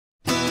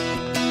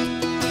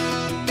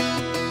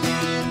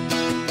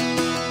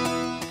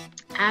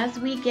as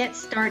we get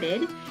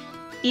started,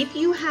 if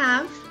you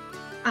have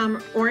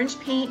orange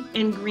paint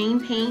and green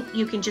paint,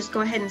 you can just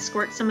go ahead and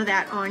squirt some of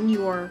that on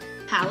your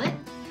palette.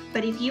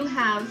 But if you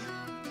have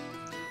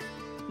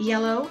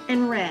yellow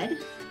and red,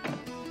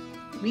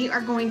 we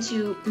are going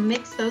to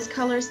mix those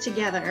colors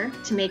together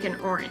to make an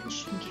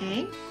orange,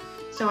 okay?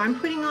 So I'm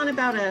putting on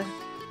about a,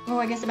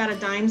 I guess about a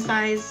dime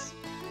size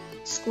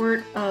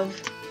squirt of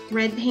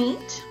red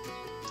paint.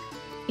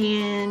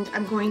 And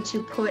I'm going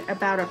to put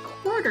about a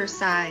quarter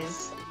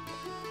size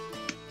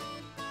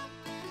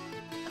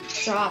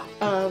drop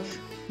of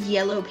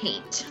yellow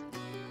paint,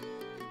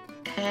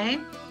 okay?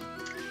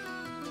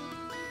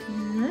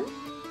 And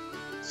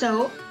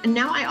so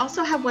now I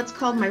also have what's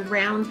called my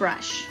round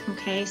brush,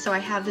 okay? So I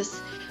have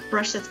this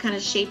brush that's kind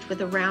of shaped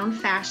with a round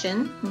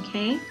fashion,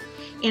 okay?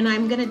 And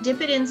I'm gonna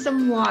dip it in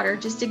some water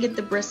just to get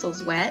the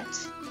bristles wet,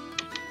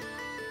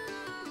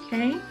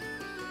 okay?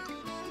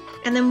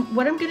 And then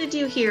what I'm gonna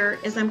do here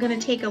is I'm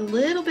gonna take a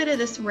little bit of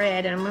this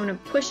red and I'm gonna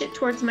push it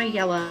towards my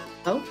yellow.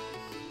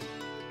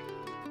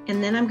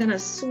 And then I'm gonna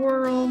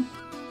swirl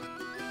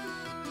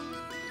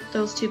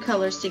those two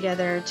colors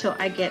together till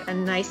I get a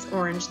nice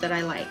orange that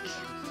I like.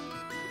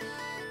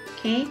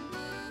 Okay?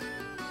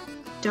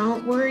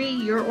 Don't worry,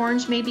 your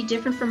orange may be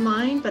different from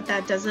mine, but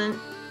that doesn't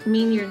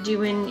mean you're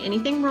doing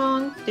anything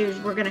wrong.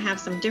 We're gonna have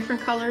some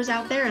different colors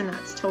out there and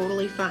that's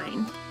totally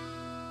fine.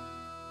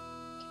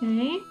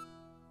 Okay?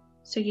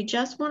 So you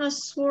just wanna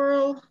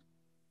swirl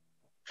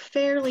a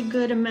fairly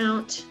good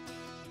amount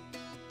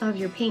of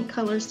your paint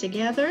colors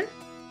together.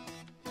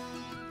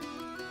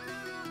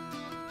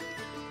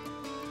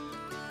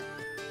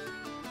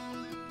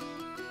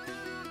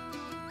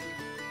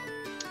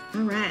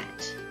 All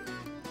right,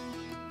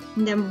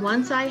 and then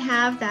once I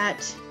have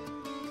that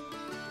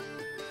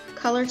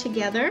color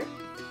together,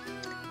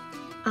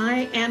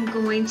 I am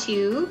going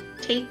to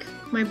take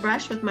my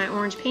brush with my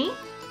orange paint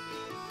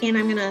and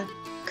I'm gonna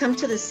come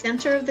to the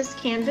center of this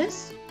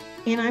canvas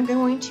and I'm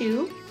going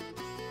to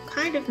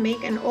kind of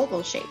make an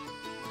oval shape.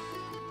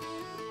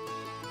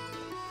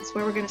 That's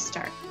where we're gonna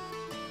start.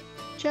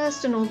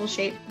 Just an oval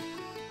shape.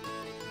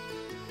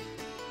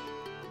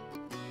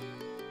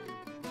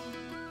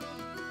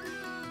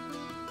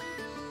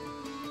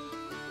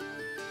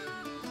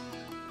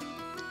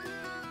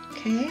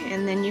 Okay,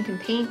 and then you can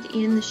paint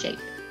in the shape.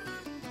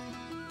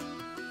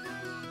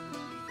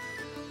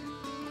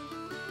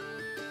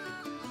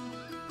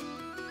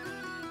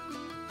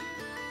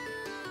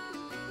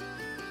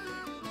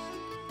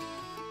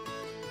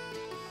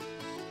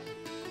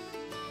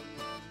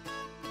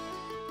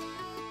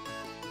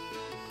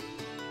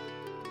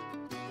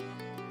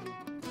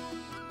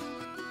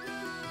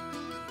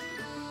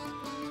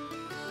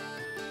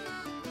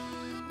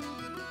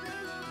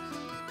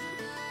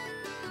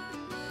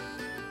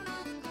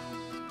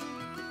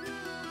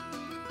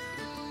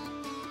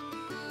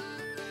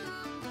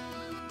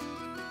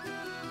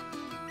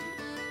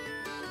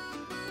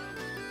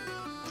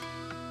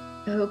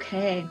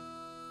 Okay.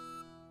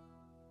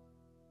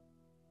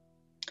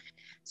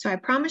 So I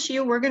promise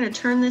you we're going to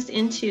turn this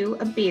into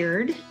a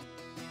beard.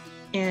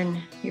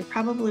 And you're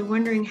probably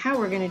wondering how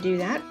we're going to do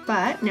that.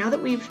 But now that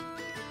we've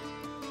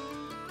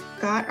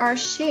got our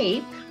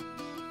shape,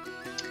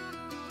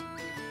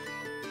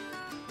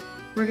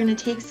 we're going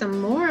to take some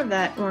more of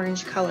that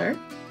orange color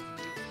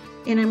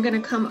and I'm going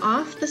to come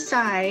off the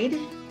side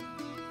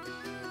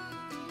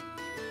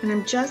and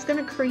I'm just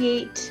going to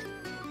create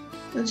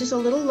just a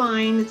little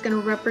line that's going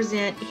to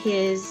represent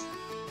his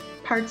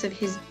parts of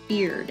his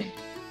beard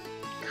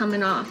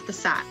coming off the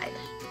side.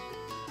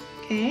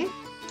 Okay?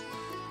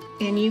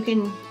 And you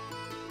can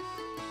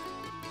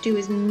do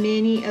as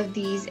many of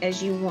these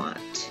as you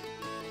want.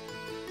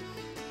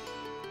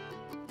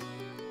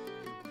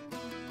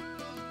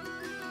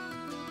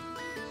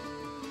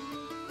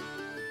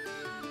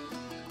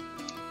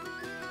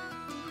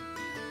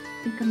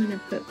 I think I'm going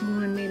to put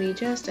one maybe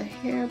just a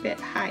hair bit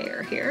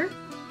higher here.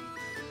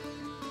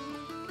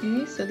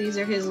 Okay, so these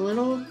are his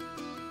little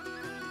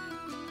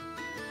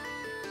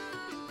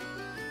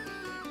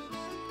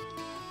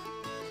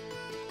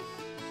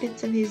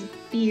bits of his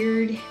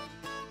beard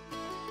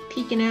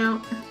peeking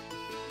out.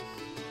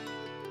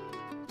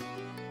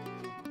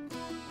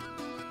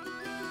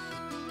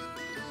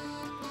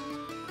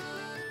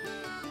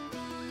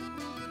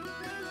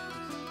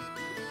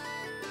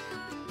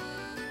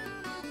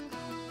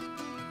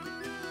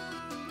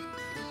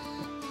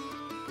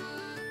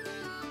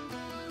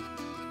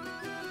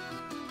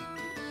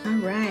 All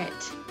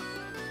right.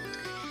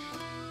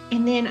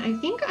 And then I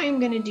think I'm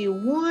going to do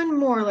one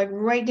more, like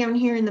right down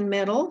here in the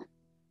middle,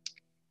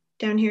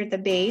 down here at the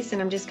base,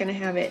 and I'm just going to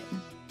have it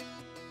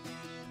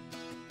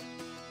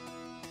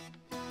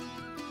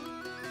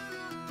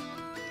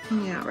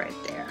hang out right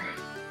there.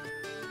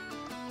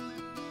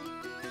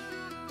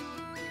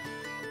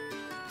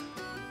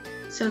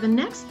 So the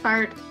next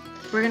part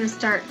we're going to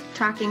start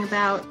talking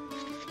about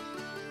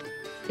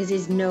is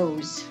his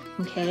nose,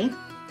 okay?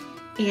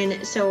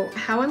 And so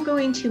how I'm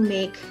going to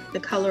make the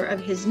color of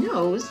his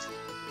nose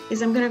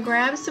is I'm going to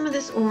grab some of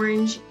this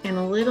orange and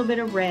a little bit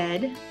of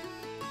red.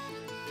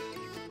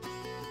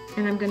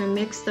 And I'm going to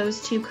mix those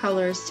two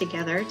colors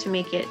together to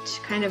make it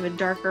kind of a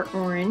darker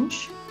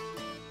orange.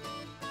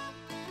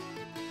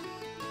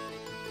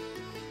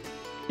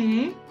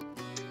 Okay.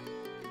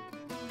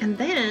 And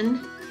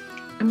then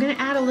I'm going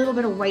to add a little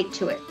bit of white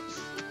to it.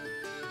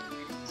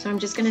 So I'm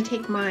just going to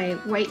take my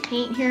white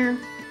paint here.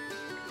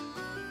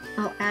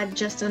 I'll add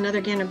just another,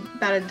 again,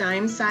 about a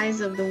dime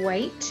size of the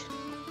white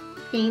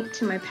paint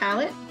to my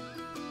palette.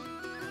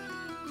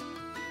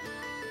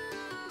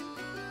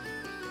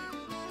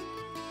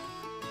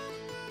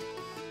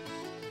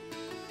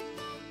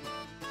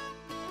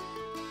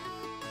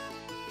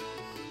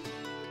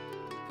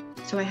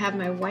 So I have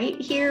my white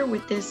here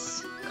with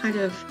this kind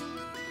of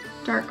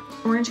dark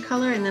orange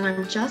color, and then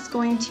I'm just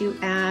going to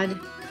add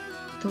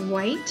the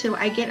white so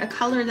I get a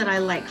color that I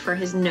like for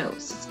his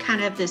nose. It's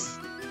kind of this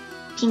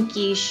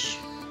pinkish,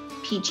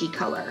 peachy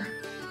color.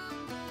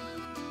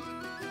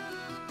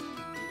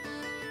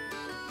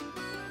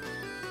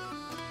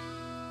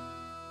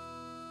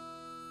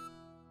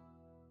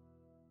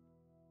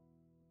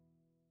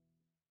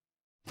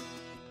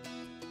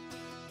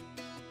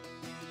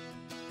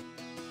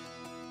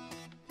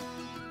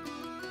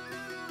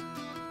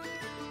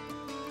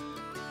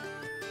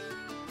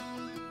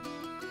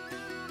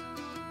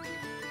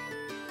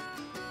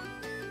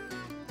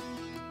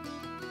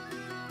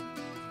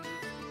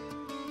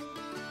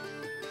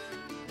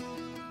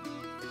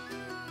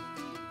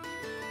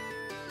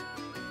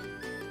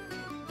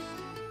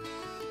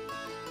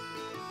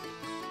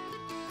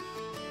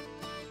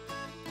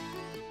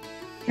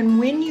 And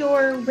when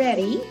you're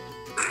ready,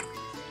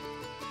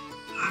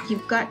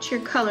 you've got your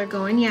color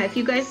going. Yeah,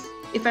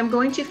 if I'm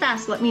going too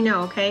fast, let me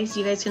know, okay? So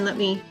you guys can let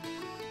me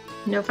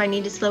know if I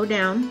need to slow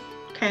down,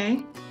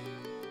 okay?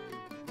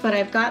 But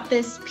I've got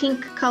this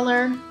pink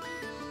color,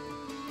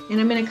 and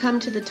I'm gonna come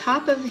to the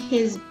top of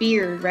his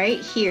beard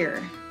right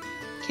here,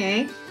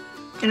 okay?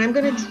 And I'm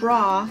gonna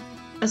draw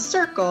a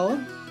circle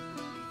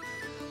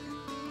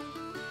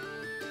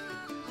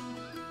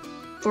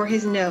for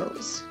his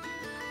nose.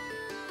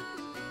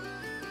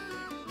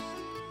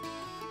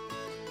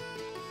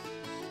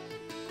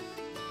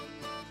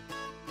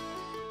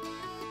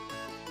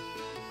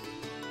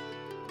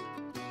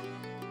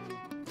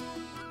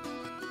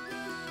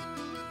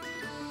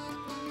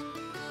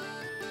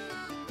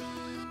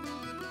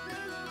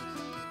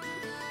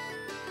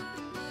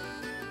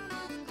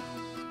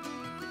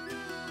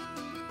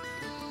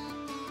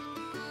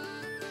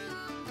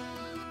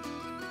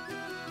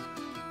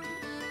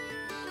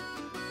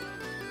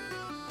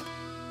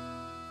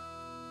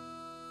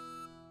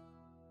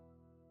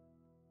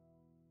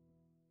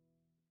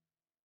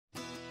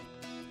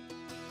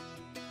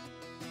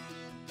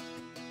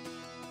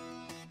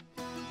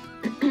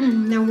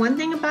 Now, one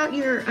thing about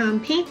your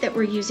paint that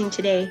we're using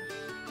today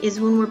is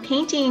when we're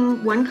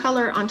painting one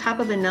color on top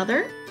of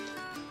another,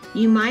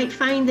 you might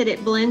find that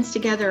it blends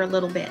together a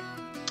little bit.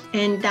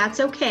 And that's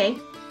okay,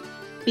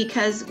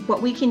 because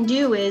what we can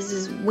do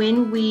is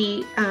when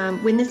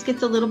this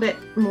gets a little bit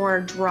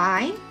more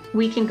dry,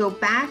 we can go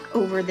back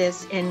over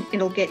this and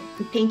it'll get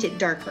painted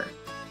darker,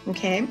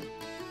 okay?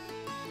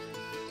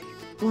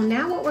 Well,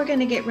 now what we're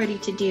gonna get ready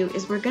to do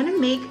is we're gonna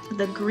make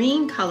the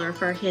green color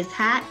for his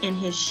hat and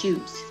his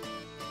shoes.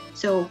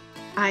 So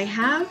I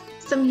have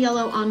some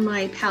yellow on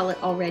my palette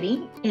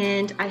already,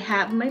 and I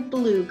have my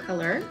blue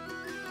color.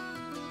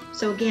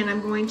 So again,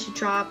 I'm going to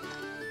drop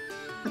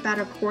about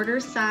a quarter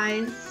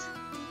size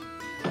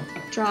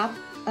drop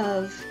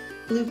of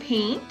blue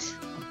paint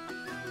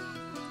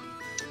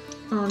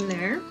on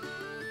there.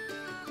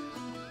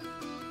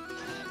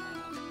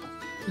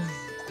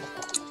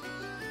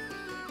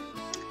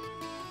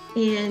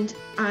 And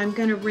I'm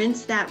going to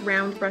rinse that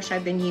round brush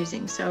I've been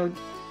using. So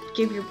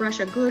give your brush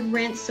a good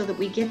rinse so that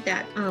we get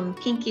that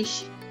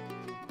pinkish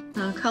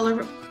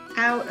color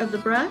out of the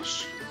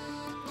brush.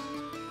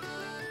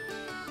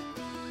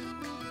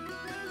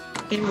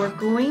 And we're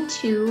going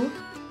to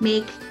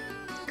make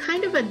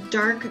kind of a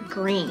dark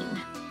green.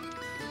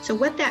 So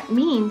what that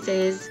means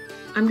is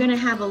I'm going to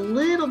have a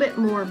little bit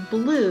more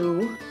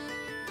blue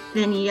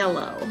than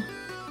yellow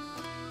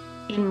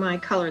in my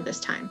color this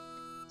time.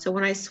 So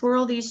when I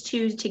swirl these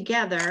two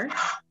together,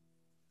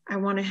 I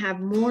want to have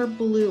more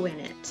blue in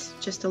it,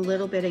 just a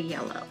little bit of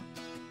yellow.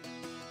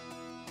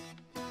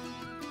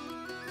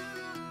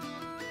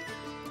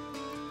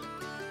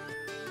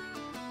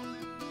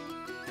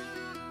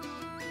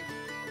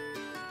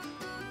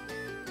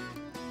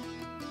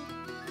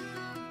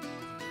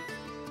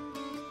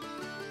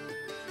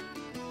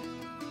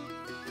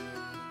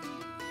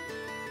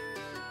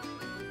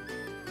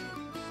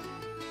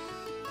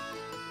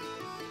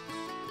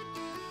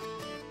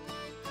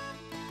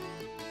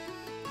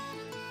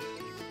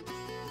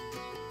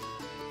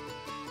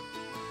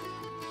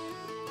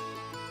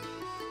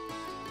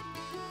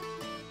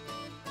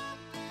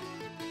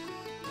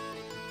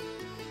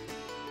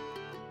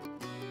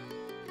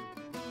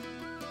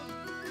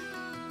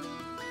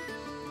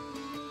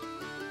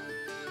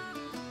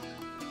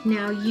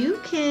 Now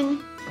you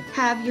can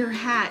have your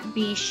hat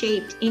be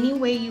shaped any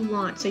way you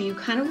want. So you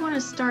kind of want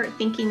to start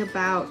thinking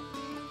about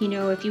you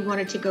know, if you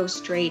want it to go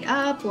straight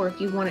up or if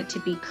you want it to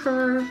be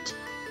curved.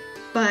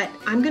 But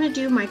I'm gonna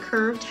do my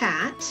curved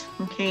hat,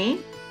 okay?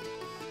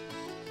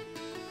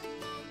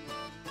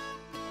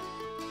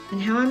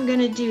 And how I'm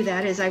gonna do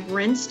that is I've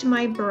rinsed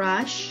my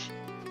brush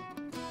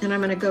and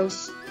I'm gonna go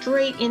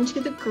straight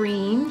into the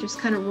green, just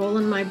kind of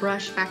rolling my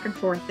brush back and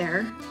forth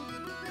there.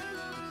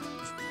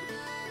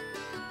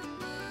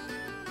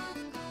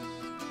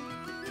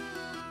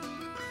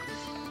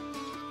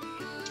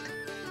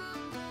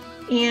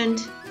 And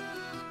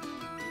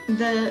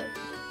the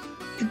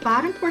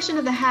bottom portion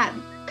of the hat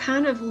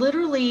kind of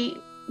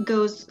literally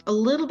goes a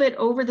little bit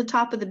over the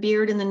top of the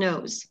beard and the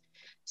nose.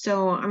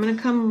 So I'm gonna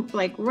come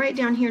like right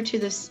down here to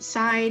this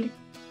side.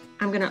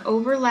 I'm gonna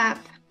overlap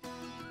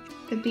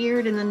the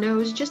beard and the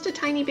nose just a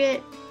tiny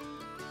bit.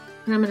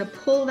 And I'm gonna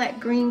pull that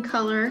green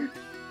color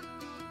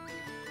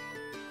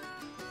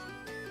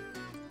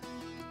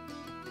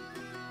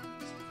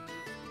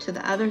to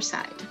the other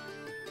side.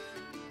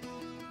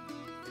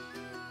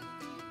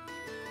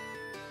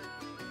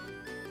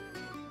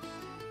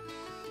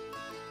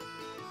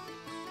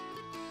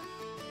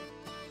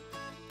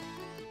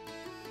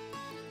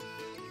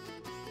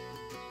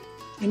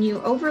 And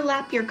you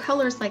overlap your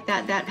colors like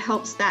that, that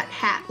helps that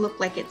hat look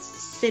like it's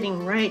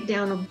sitting right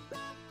down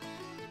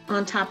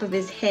on top of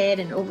his head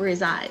and over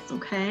his eyes,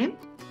 okay?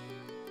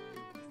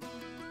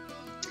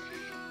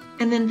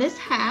 And then this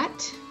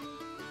hat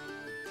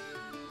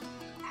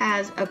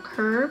has a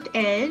curved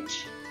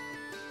edge,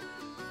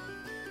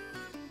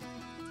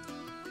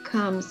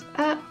 comes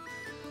up,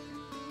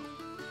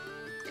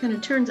 kind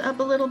of turns up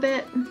a little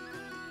bit,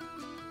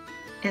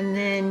 and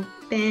then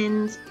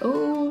bends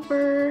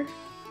over.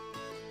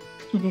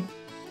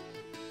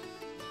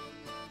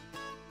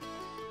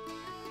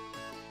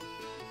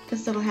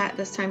 This little hat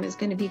this time is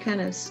going to be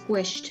kind of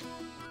squished,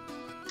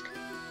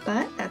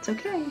 but that's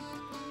okay.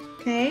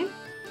 Okay,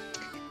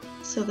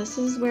 so this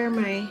is where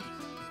my,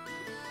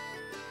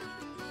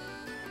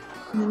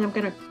 and then I'm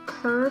going to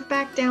curve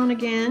back down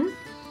again.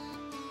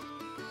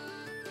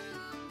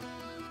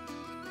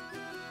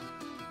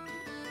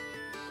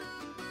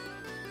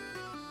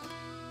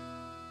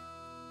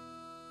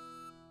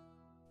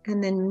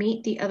 And then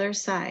meet the other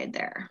side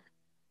there.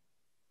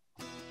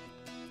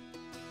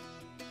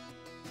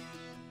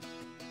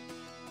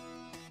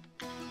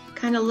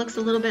 Kind of looks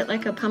a little bit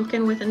like a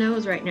pumpkin with a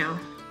nose right now.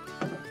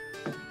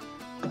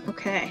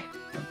 Okay,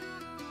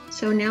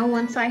 so now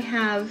once I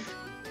have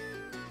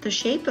the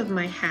shape of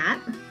my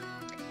hat,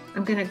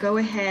 I'm gonna go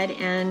ahead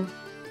and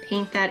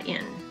paint that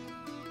in.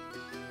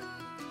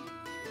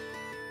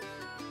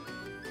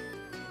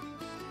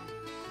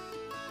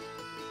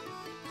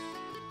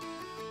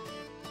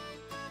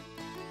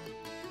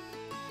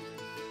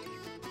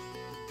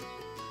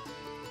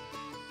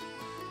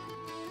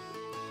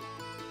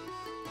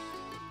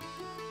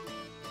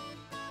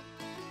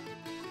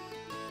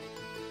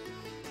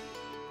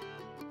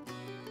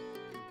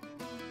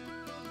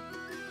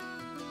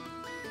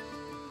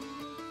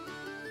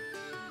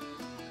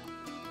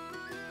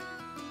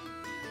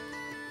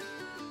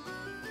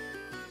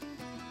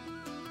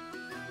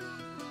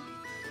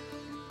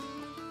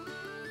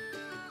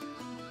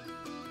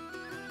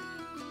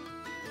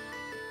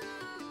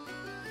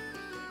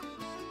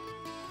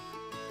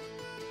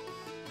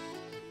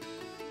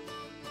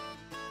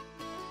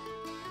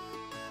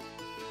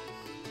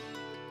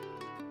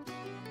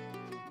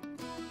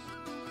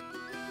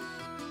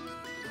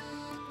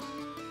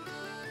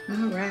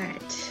 All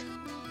right.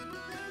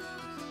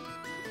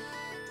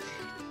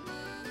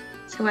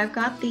 So I've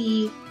got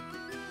the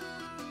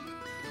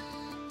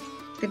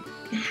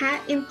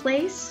hat in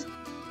place.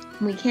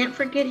 We can't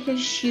forget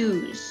his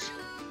shoes.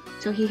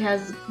 So he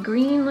has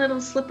green little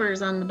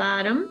slippers on the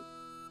bottom.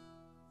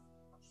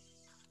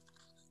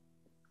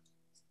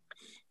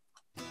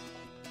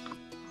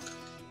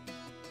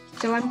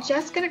 So I'm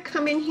just gonna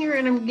come in here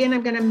and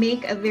I'm gonna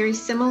make a very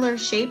similar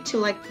shape to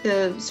like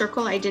the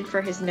circle I did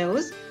for his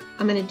nose.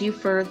 I'm gonna do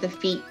for the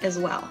feet as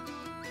well.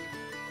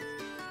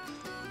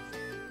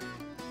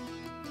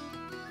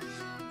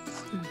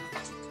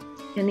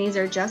 And these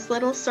are just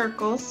little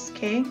circles,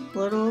 okay?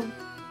 Little.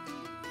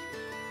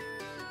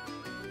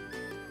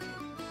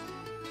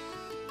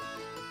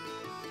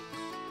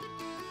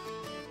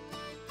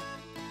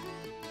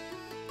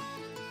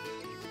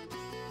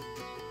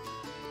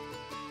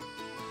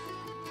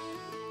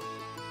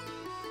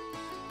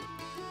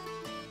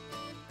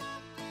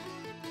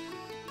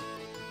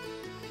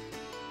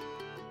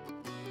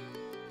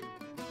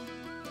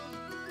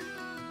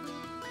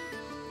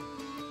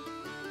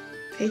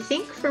 I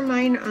think for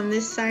mine on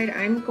this side,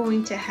 I'm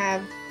going to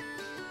have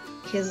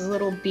his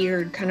little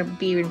beard kind of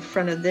be in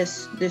front of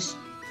this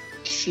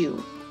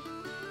shoe.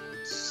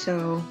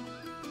 So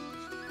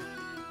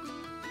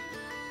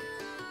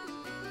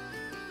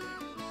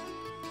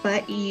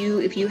but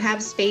if you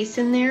have space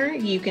in there,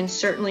 you can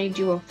certainly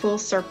do a full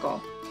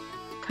circle.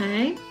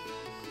 Okay?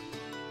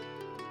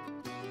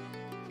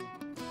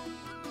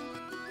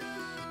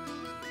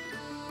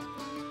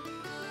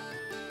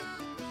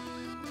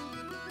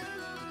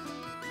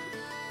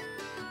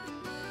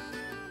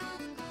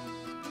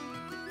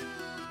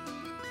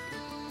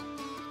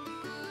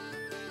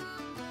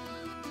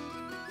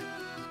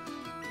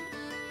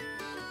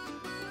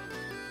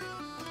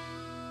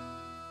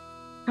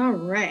 All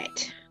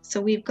right,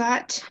 so we've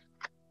got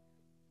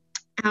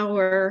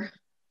our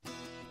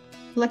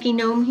Lucky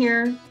Gnome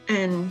here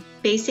and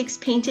basics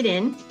painted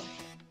in.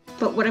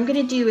 But what I'm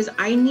going to do is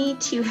I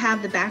need to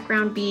have the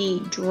background be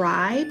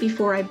dry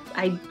before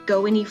I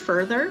go any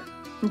further.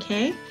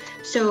 Okay,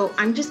 so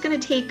I'm just going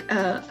to take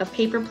a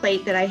paper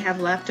plate that I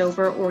have left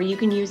over, or you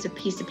can use a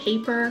piece of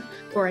paper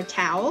or a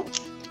towel,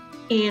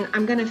 and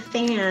I'm going to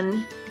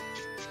fan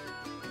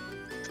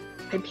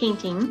by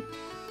painting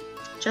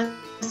just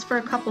for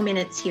a couple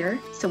minutes here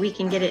so we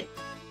can get it,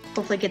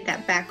 hopefully get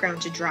that background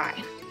to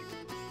dry.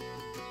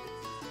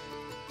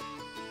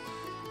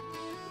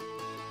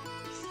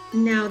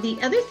 Now, the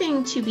other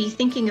thing to be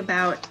thinking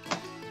about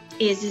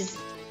is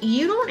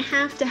you don't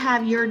have to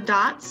have your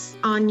dots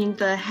on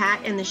the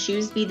hat and the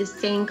shoes be the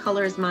same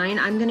color as mine.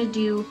 I'm going to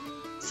do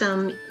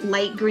some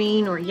light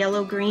green or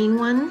yellow green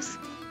ones,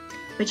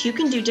 but you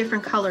can do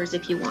different colors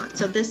if you want.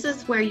 So this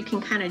is where you can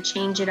kind of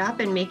change it up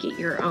and make it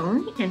your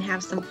own and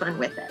have some fun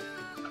with it.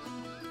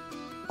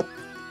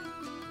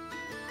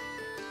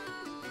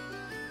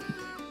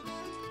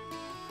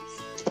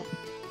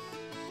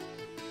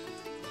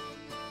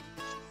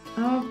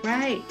 All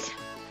right,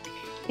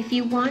 if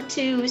you want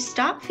to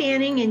stop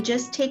fanning and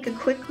just take a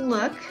quick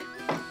look,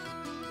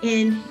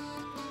 and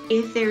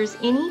if there's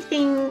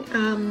anything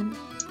on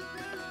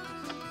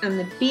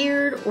the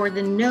beard or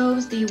the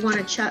nose that you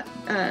want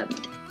to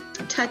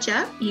touch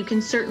up, you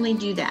can certainly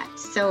do that.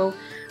 So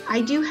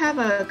I do have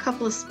a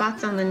couple of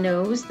spots on the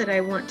nose that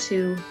I want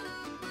to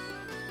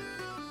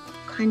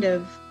kind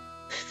of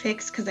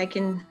fix because I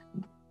can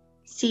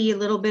see a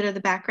little bit of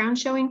the background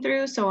showing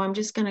through. So I'm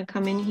just going to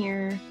come in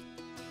here.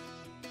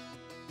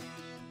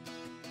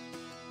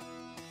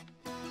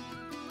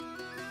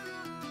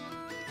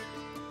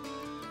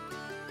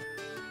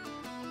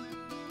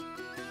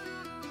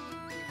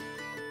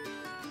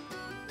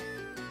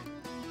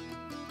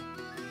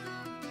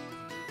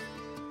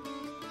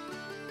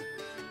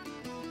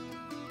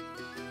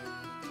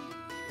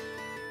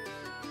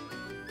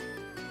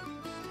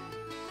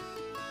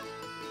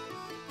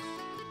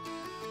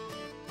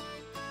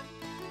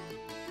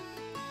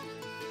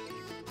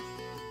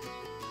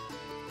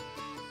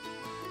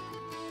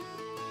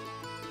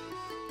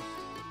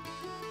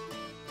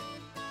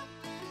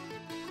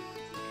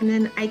 And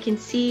then I can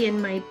see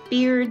in my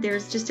beard,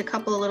 there's just a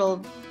couple of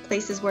little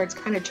places where it's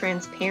kind of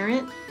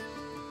transparent.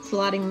 It's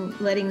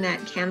letting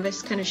that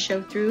canvas kind of show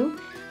through.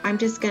 I'm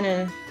just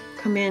gonna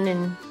come in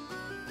and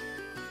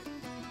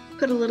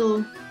put a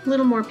little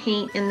more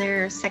paint in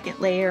there, second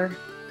layer.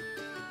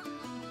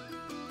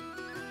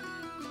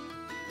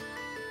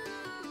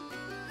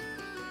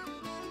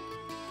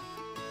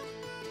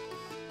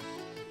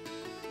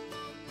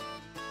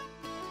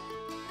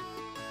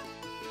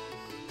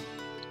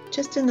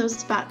 Just in those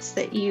spots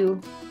that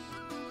you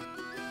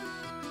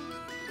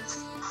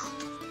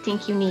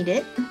think you need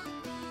it.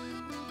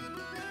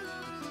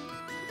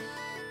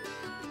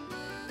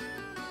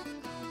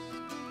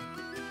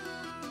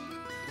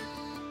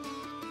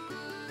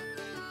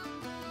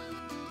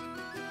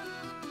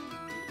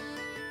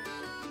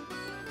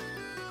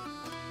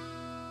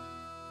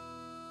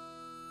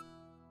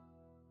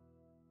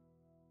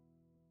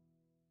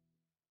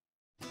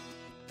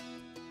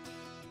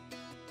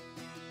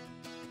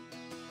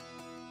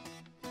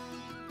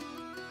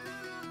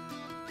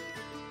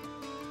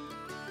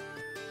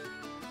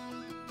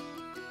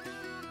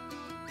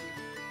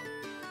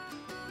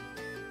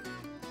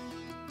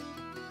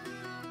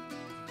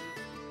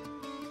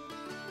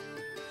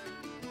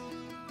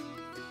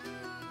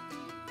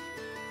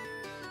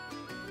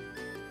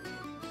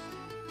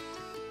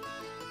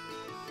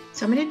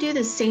 So I'm going to do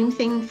the same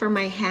thing for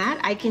my hat.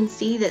 I can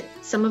see that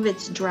some of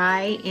it's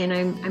dry and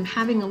I'm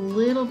having a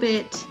little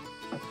bit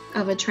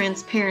of a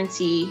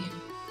transparency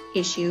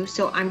issue.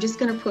 So I'm just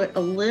going to put a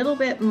little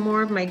bit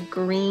more of my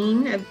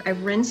green.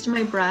 I've rinsed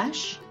my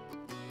brush,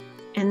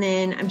 and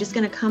then I'm just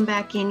going to come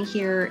back in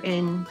here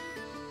and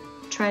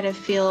try to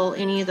fill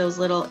any of those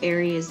little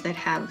areas that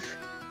have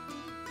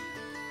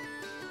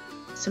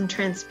some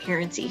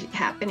transparency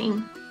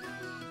happening.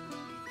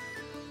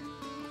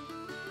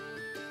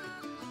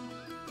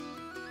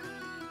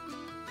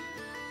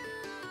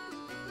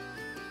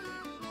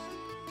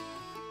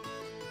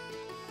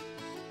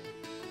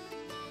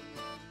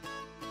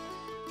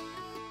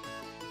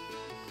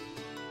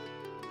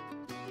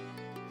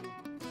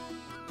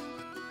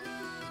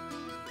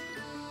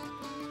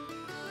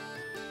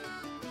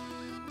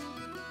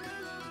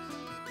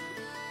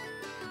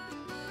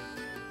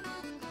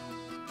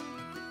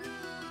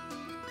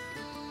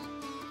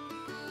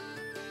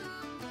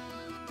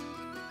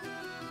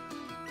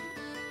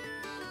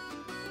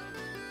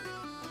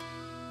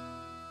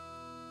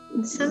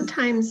 And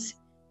sometimes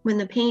when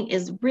the paint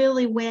is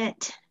really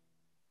wet,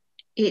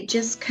 it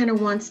just kind of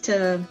wants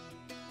to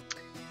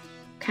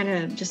kind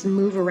of just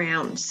move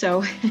around.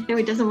 So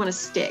it doesn't want to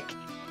stick.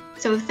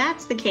 So if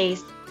that's the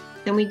case,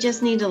 then we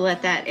just need to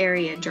let that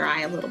area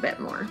dry a little bit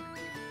more.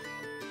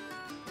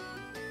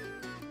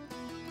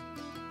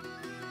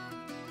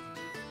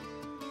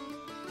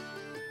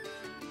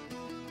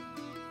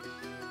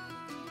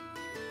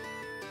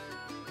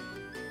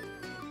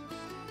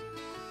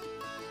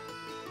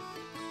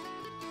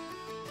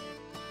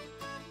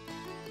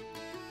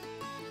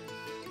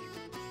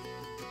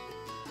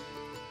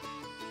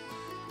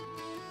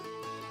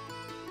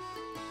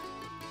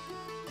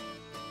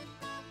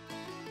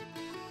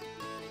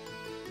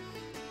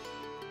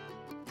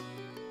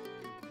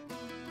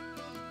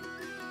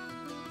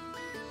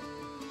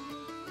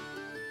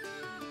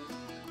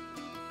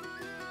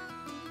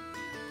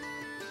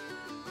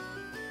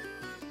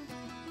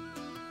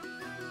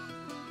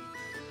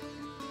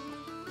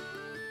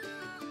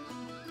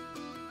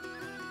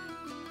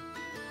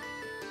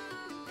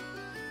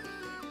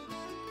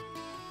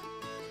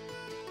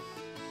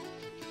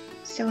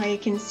 So I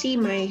can see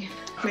my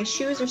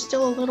shoes are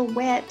still a little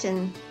wet,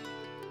 and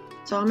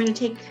so I'm going to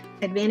take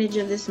advantage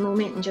of this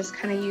moment and just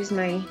kind of use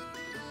my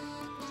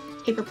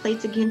paper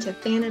plates again to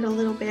fan it a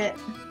little bit.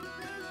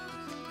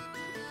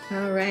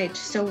 All right,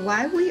 so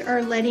while we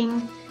are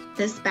letting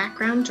this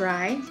background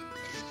dry,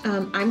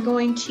 I'm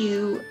going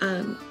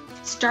to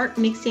start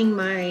mixing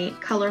my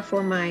color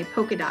for my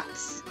polka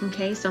dots.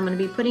 Okay, so I'm going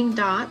to be putting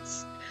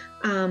dots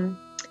on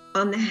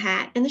the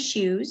hat and the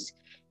shoes.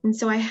 And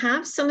so I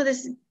have some of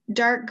this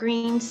dark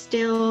green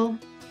still,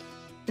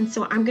 and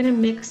so I'm going to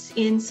mix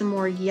in some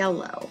more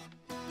yellow.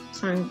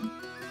 So I'm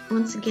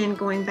once again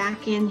going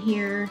back in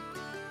here,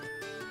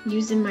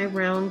 using my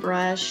round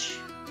brush.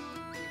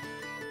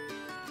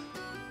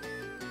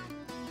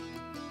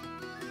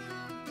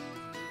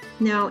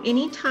 Now,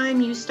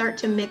 anytime you start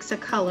to mix a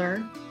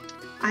color,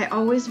 I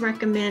always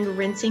recommend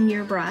rinsing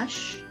your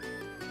brush.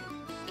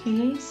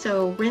 Okay,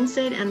 so rinse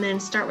it and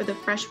then start with a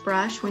fresh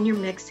brush when you're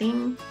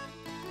mixing.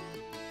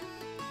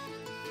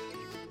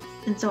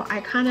 And so I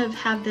kind of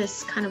have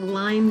this kind of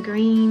lime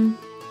green,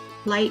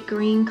 light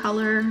green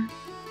color.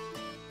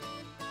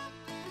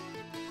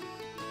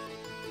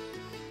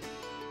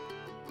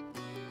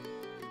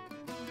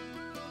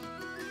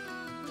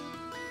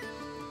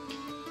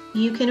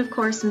 You can, of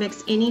course,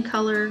 mix any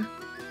color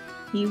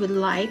you would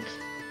like.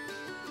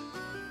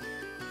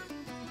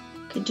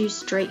 Could do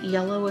straight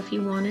yellow if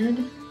you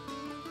wanted.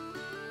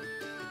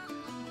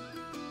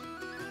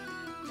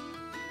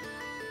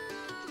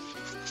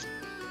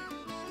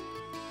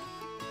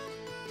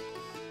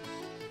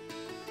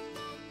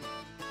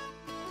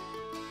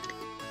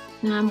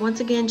 Now I'm once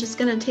again just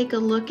going to take a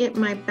look at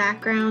my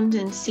background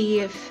and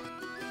see if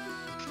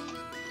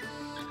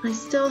I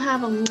still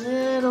have a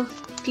little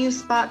few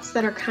spots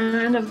that are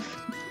kind of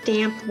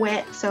damp,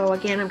 wet. So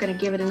again, I'm going to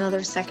give it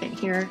another second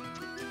here.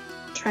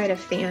 Try to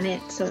fan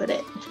it so that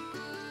it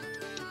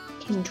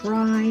can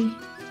dry.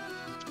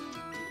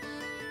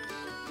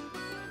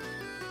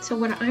 So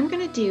what I'm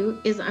going to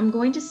do is I'm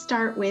going to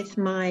start with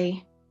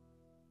my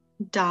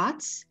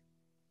dots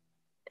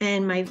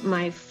and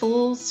my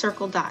full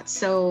circle dots.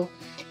 So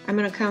I'm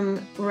going to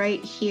come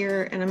right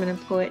here and I'm going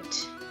to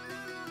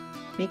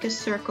make a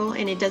circle,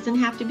 and it doesn't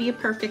have to be a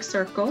perfect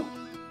circle.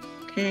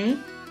 Okay,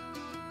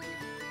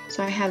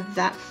 so I have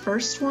that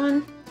first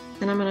one,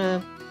 and I'm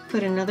gonna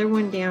put another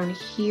one down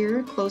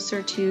here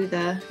closer to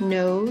the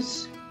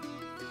nose.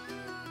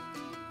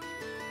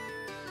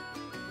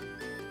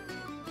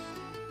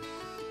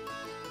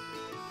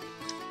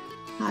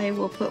 I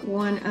will put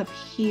one up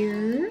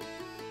here.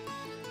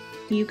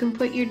 You can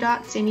put your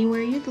dots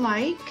anywhere you'd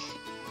like.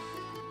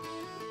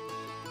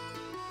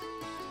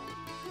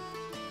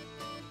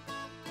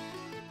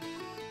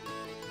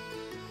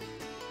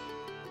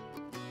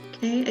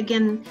 Okay,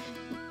 again,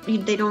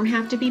 they don't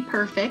have to be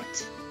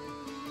perfect.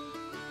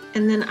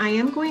 And then I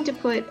am going to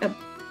put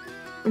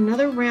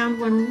another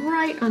round one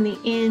right on the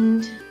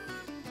end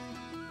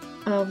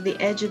of the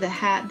edge of the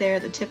hat there,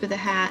 the tip of the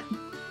hat.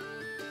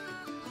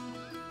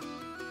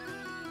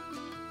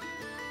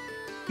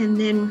 And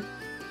then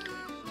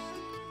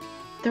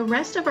the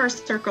rest of our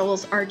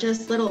circles are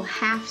just little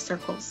half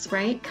circles,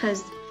 right?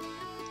 Because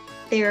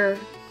they're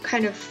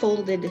kind of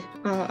folded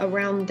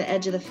around the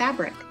edge of the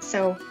fabric.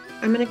 So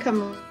I'm going to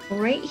come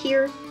right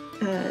here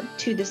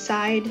to the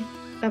side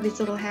of this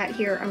little hat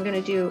here. I'm going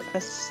to do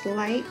a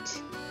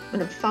slight, I'm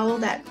going to follow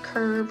that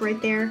curve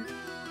right there,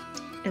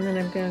 and then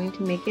I'm going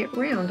to make it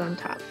round on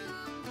top.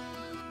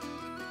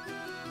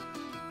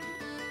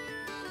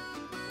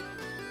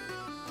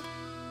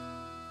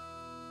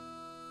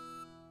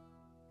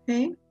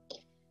 Okay,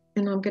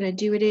 and I'm going to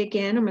do it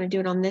again. I'm going to do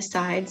it on this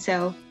side.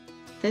 So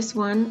this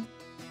one,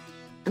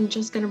 I'm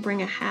just going to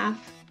bring a half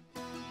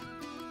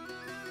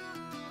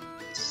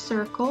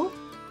circle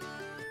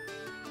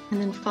and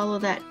then follow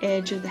that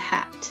edge of the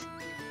hat.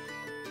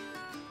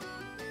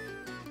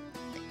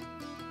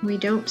 We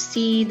don't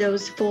see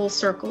those full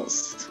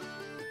circles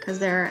because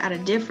they're at a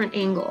different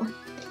angle.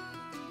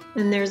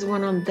 And there's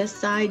one on this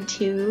side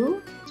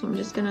too. So I'm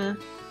just gonna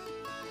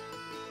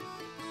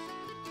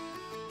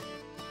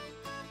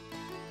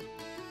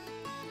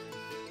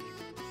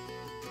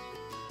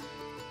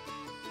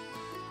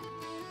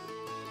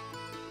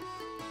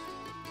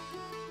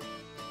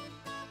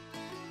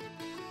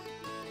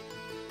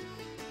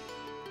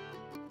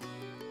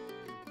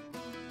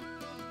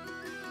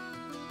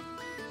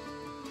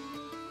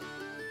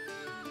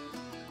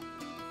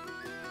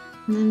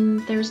and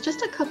then there's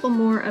just a couple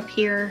more up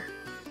here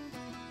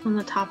on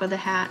the top of the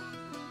hat.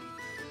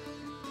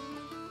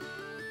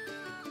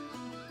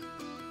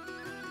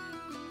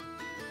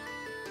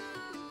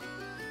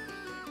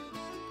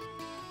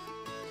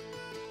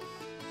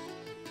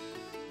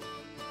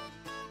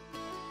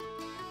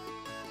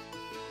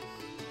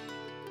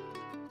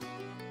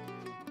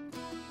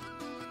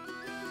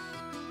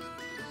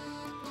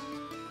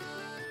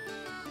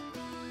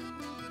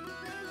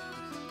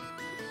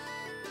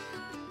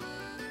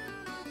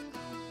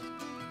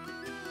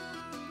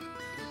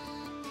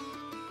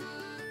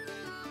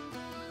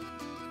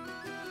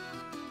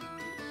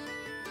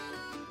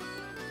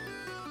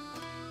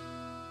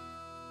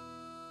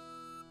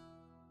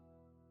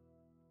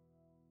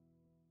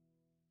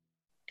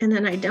 And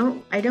then I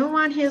don't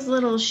want his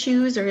little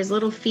shoes or his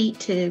little feet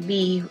to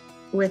be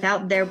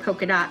without their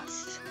polka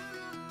dots.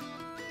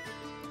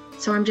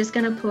 So I'm just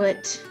gonna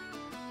put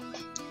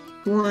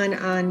one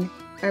on,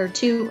 or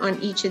two on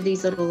each of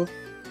these little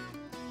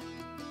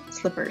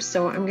slippers.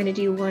 So I'm gonna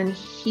do one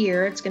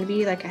here. It's gonna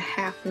be like a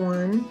half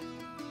one.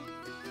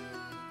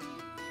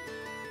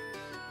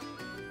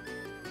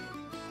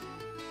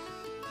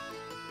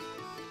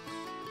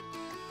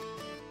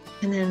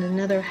 And then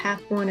another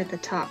half one at the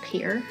top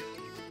here.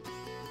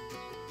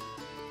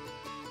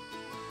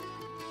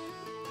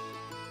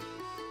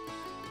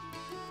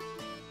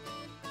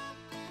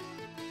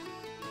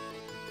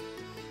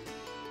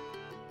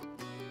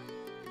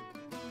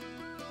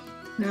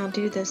 And I'll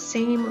do the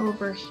same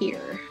over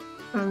here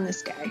on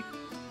this guy.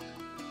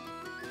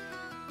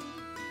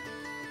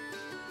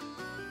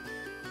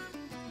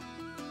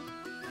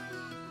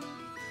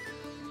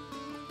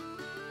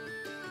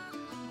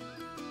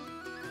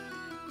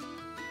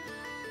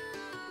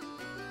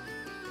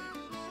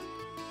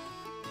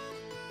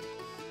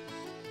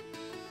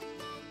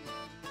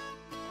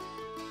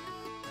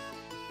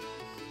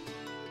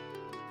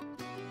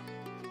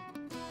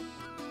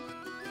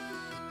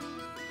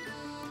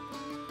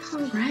 All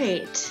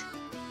right.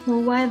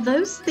 Well, while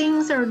those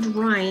things are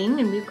drying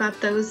and we've got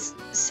those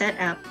set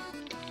up,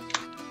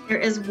 there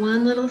is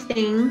one little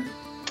thing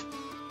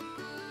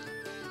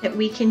that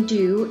we can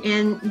do,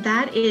 and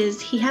that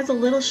is he has a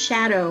little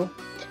shadow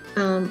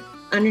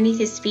underneath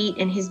his feet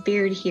and his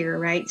beard here,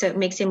 right? So it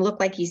makes him look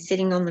like he's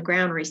sitting on the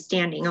ground or he's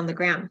standing on the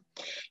ground.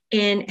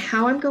 And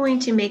how I'm going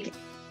to make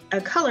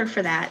a color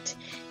for that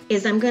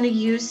is I'm going to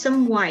use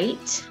some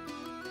white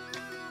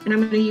and I'm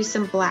going to use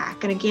some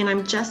black. And again,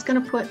 I'm just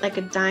going to put like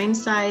a dime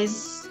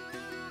size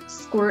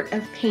squirt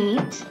of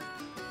paint.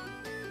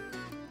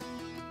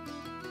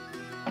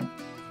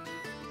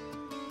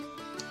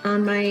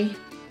 On my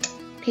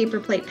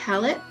paper plate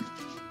palette.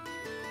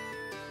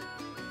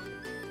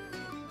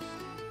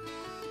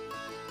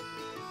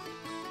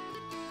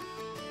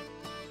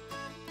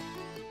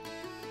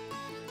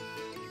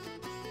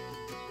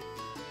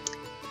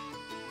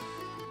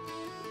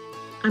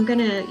 I'm going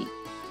to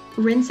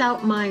rinse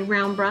out my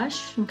round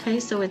brush, okay,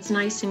 so it's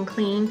nice and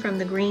clean from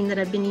the green that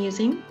I've been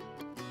using.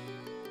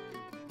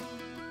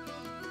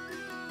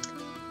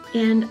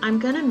 And I'm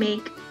going to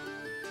make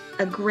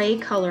a gray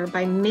color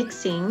by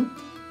mixing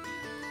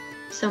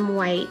some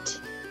white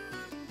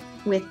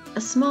with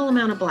a small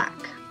amount of black.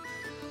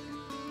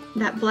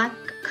 That black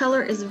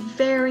color is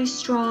very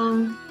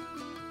strong,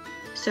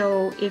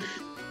 so if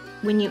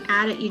when you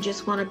add it you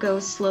just want to go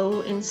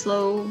slow in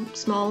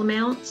small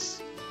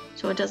amounts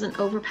so it doesn't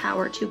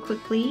overpower too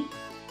quickly.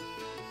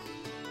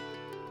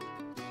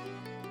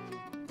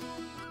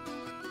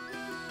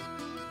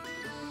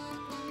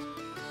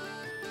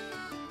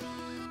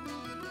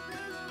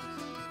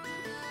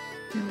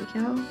 There we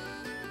go.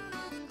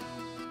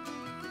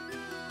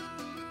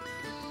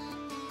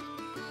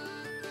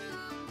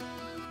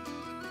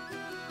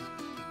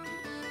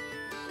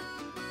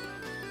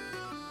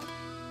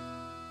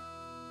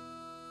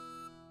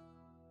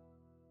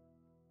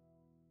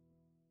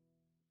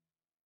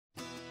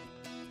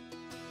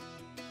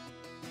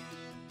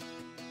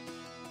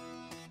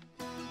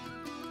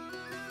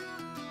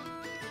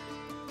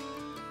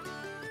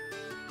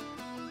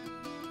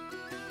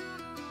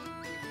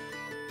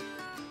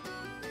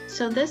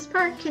 So this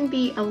part can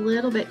be a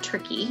little bit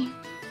tricky,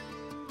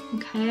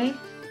 okay?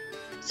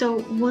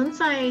 So once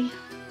I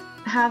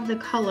have the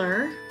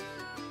color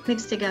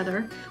mixed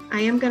together,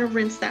 I am going to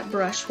rinse that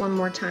brush one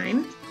more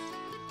time.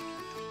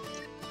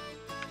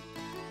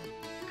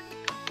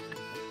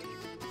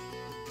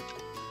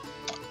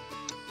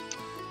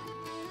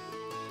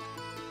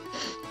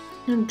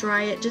 And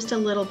dry it just a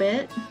little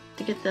bit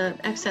to get the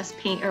excess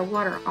paint or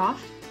water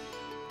off.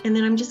 And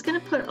then I'm just going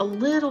to put a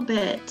little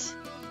bit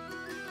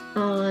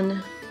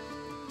on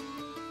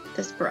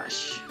this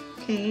brush,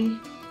 okay?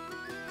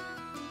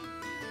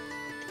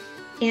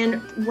 And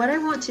what I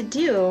want to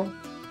do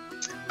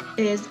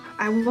is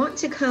I want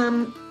to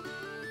come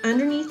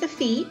underneath the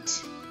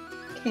feet,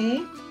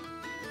 okay?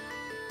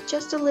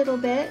 Just a little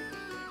bit.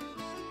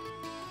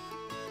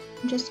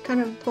 I'm just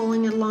kind of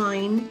pulling a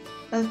line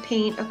of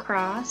paint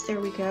across. There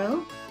we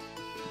go.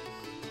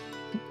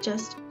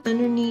 Just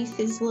underneath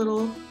his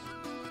little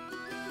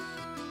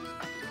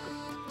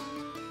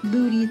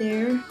booty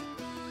there.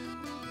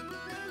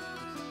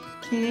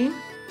 Okay,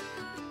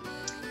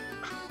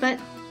 but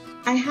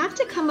I have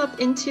to come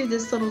up into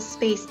this little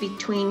space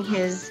between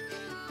his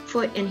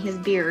foot and his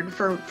beard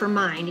for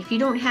mine. If you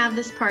don't have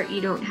this part,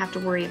 you don't have to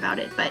worry about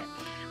it, but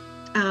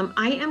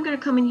I am going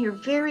to come in here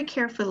very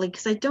carefully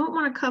because I don't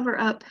want to cover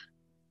up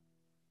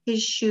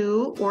his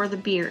shoe or the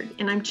beard,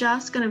 and I'm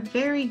just going to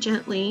very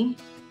gently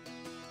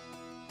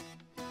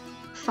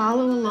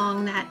follow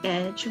along that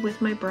edge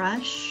with my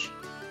brush.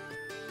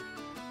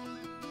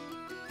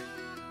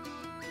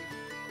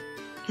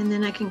 And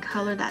then I can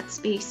color that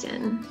space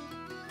in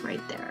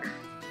right there.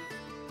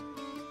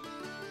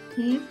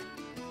 Okay.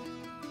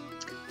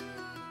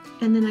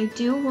 And then I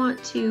do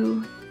want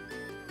to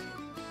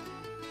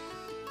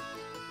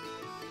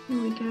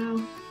we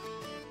go.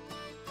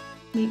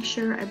 Make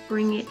sure I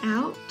bring it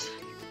out.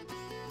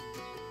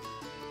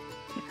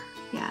 There.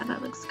 Yeah,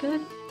 that looks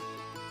good.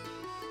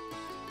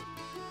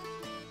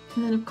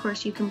 And then of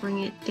course you can bring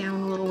it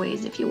down a little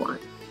ways if you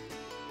want.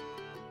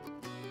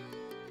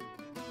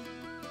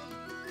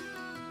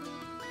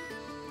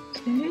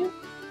 Okay.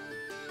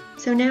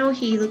 So now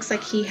he looks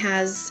like he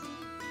has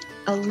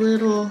a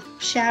little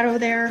shadow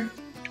there.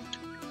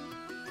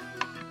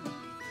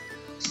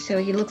 So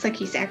he looks like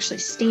he's actually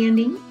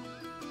standing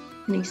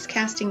and he's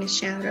casting a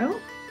shadow.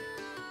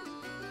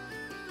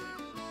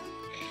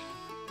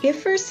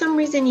 If for some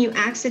reason you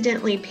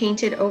accidentally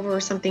painted over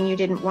something you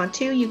didn't want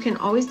to, you can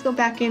always go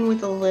back in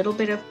with a little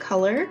bit of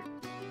color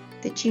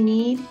that you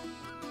need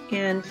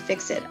and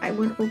fix it. I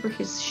went over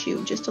his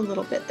shoe just a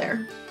little bit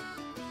there.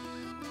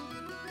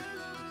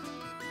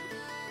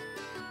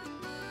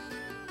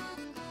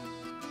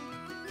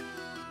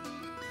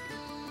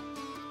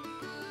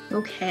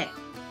 Okay,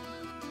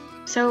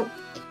 so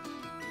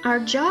our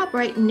job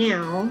right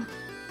now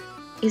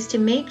is to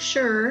make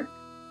sure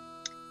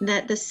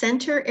that the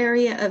center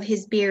area of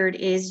his beard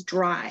is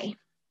dry.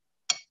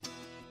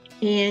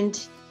 And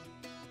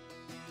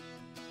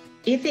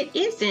if it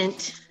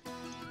isn't,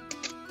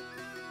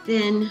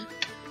 then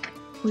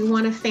we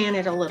want to fan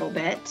it a little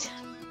bit.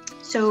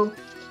 So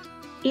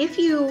if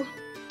you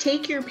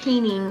take your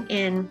painting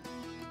and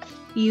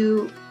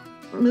you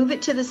move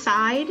it to the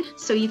side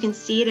so you can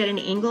see it at an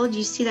angle. Do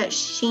you see that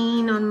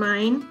sheen on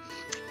mine?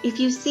 If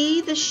you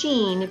see the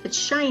sheen, if it's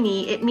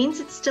shiny, it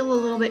means it's still a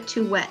little bit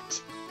too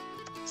wet.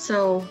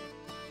 So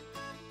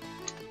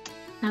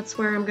that's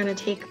where I'm going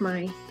to take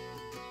my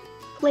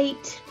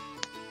plate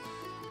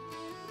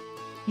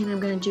and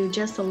I'm going to do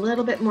just a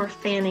little bit more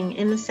fanning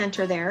in the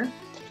center there.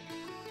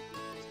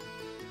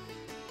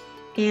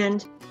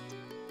 And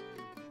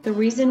the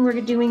reason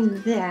we're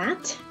doing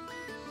that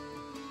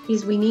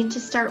is we need to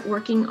start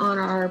working on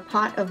our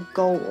pot of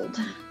gold.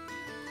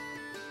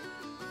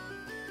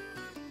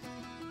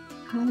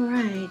 All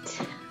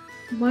right,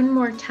 one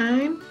more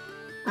time.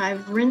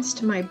 I've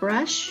rinsed my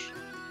brush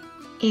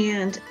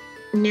and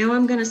now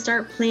I'm gonna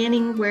start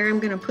planning where I'm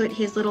gonna put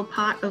his little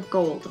pot of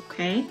gold,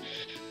 okay?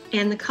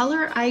 And the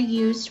color I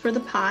used for the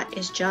pot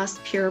is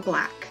just pure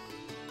black.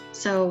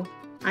 So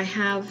I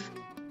have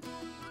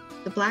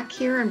the black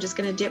here. I'm just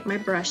gonna dip my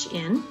brush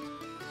in.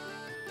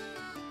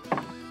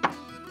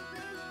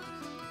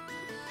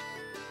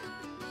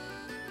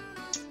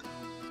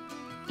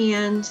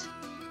 And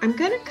I'm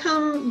gonna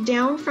come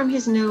down from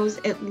his nose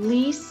at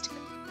least,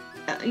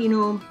 you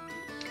know,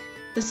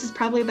 this is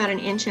probably about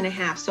 1.5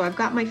 inches. So I've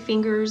got my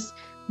fingers,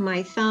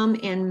 my thumb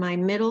and my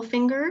middle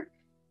finger,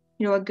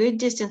 you know, a good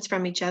distance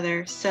from each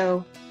other.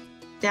 So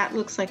that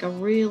looks like a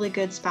really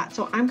good spot.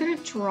 So I'm gonna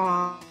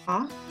draw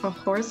a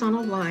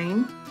horizontal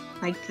line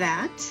like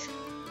that.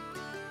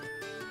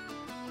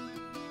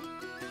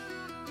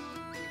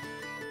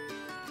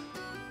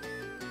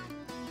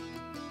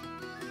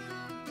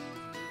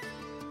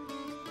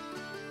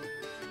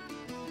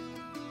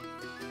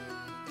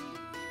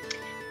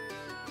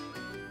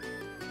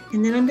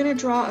 And then I'm going to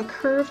draw a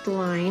curved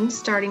line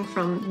starting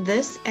from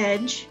this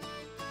edge,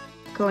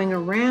 going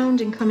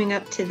around and coming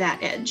up to that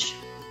edge.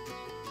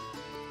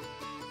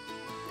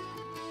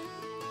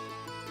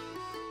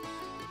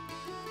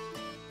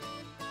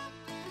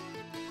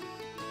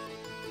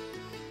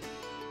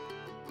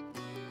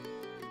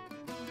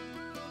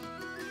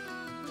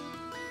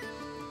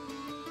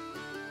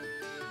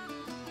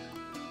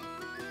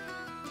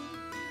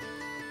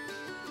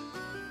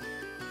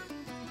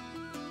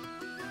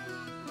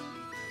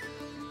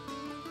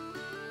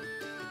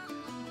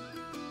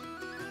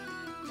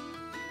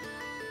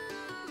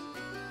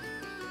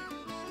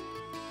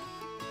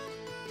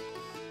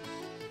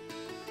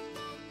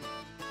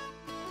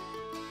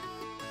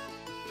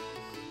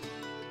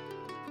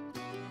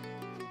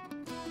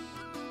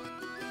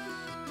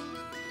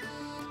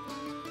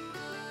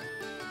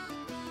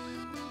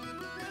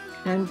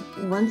 And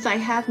once I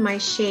have my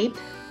shape,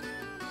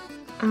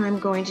 I'm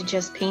going to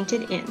just paint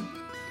it in.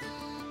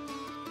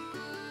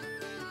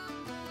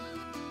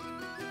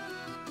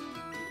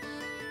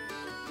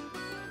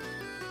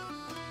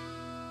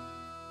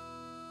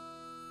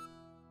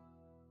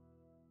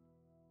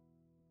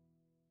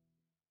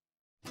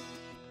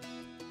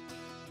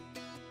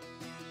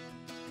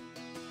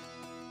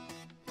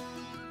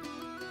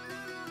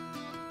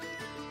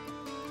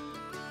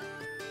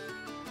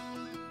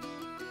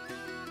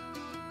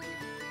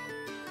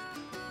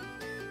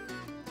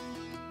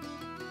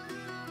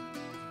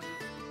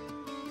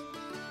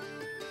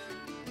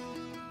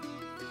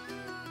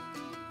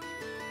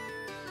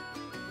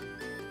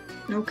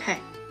 Okay.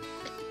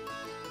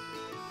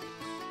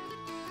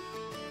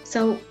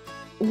 So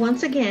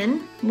once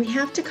again, we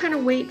have to kind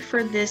of wait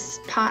for this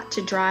pot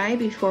to dry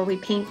before we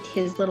paint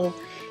his little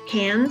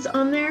hands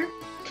on there.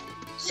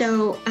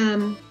 So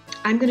I'm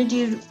going to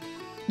do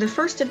the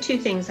first of two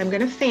things. I'm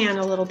going to fan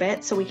a little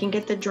bit so we can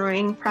get the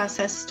drying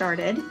process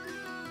started.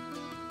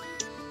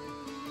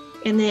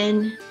 And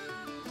then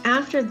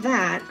after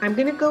that, I'm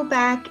going to go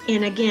back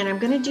and again, I'm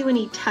going to do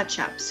any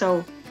touch-up.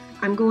 So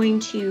I'm going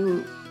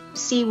to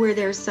see where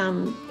there's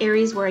some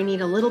areas where I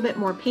need a little bit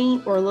more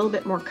paint or a little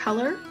bit more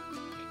color.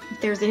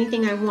 If there's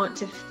anything I want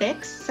to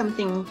fix,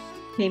 something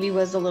maybe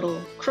was a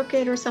little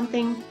crooked or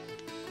something,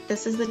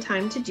 this is the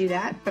time to do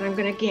that. But I'm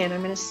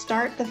gonna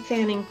start the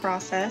fanning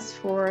process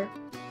for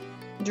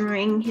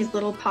drying his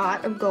little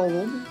pot of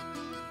gold.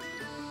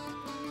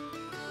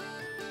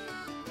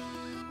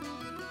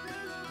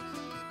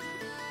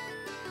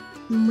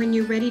 And when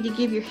you're ready to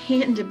give your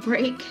hand a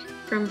break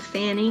from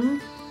fanning,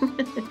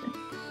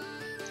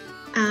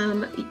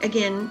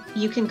 again,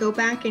 you can go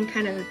back and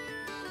kind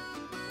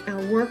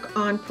of work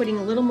on putting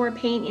a little more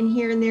paint in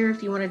here and there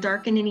if you want to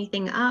darken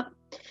anything up.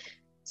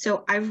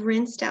 So I've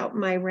rinsed out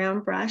my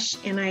round brush,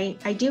 and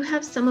I do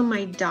have some of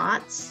my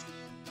dots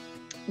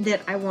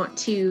that I want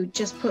to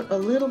just put a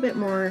little bit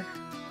more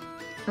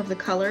of the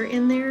color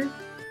in there,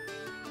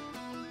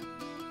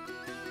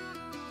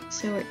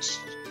 so it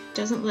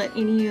doesn't let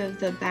any of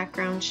the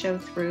background show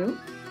through.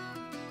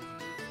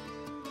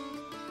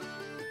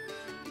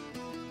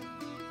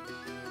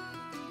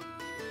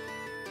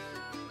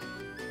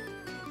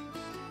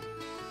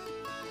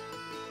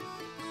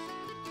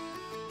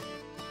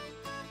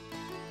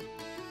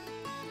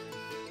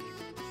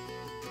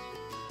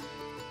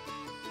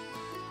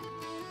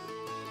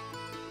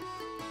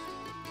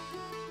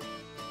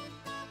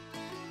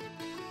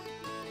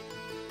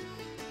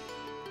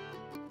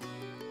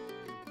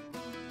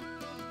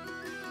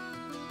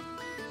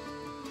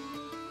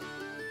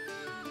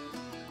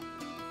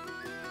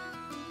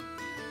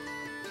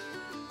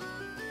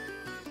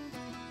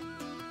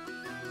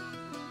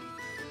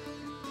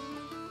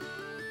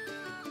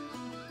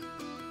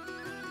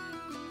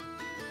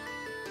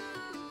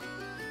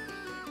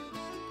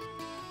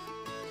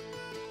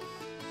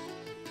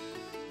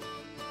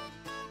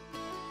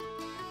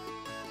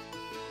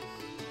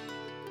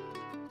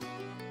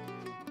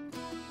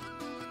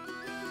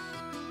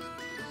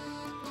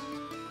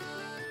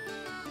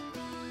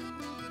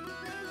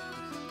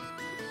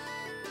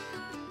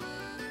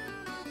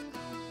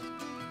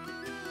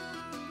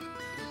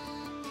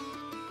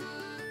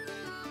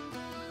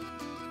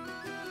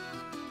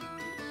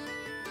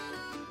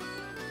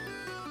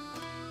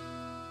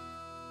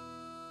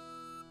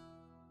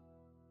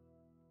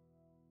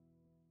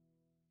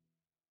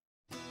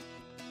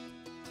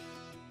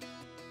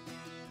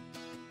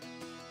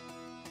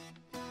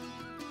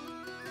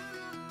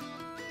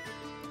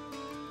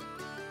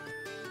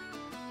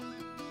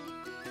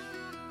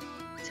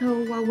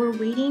 So while we're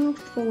waiting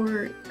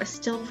for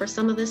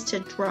some of this to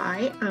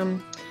dry,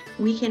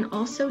 we can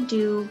also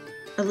do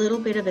a little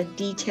bit of a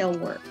detail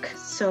work.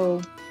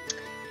 So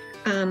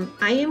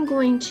I am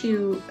going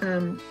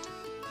to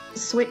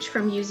switch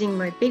from using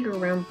my bigger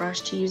round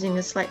brush to using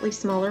a slightly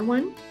smaller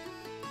one.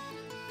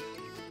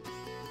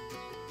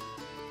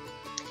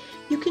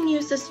 You can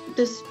use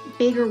this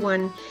bigger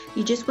one.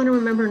 You just want to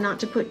remember not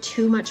to put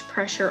too much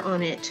pressure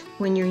on it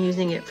when you're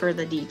using it for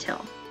the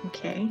detail,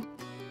 okay?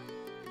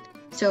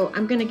 So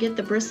I'm going to get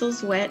the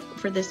bristles wet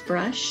for this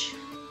brush,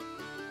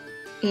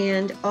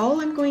 and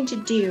all I'm going to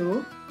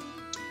do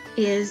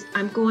is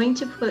I'm going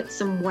to put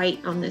some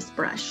white on this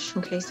brush.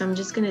 Okay, so I'm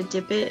just going to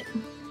dip it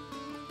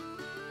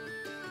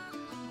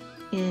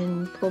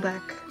and pull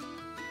back,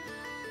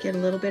 get a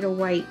little bit of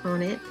white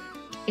on it.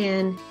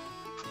 And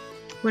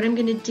what I'm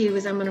going to do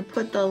is I'm going to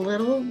put the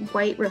little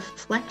white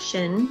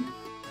reflection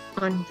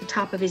on the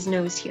top of his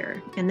nose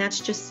here, and that's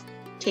just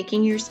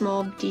taking your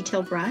small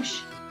detail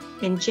brush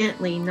and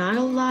gently, not a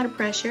lot of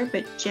pressure,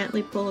 but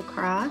gently pull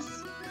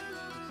across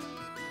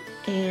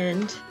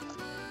and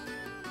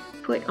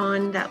put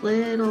on that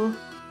little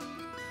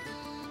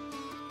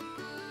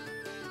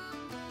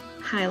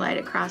highlight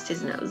across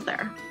his nose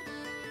there.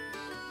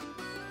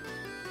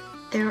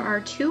 There are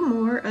two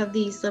more of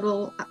these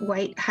little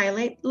white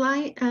highlight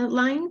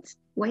lines,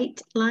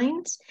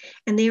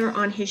 and they are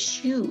on his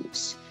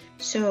shoes.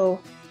 So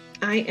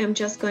I am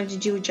just going to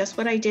do just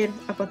what I did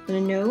about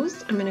the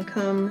nose. I'm going to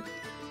come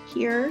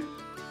here,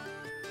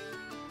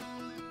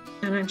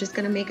 and I'm just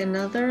going to make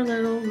another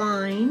little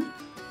line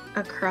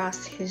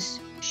across his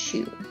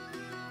shoe.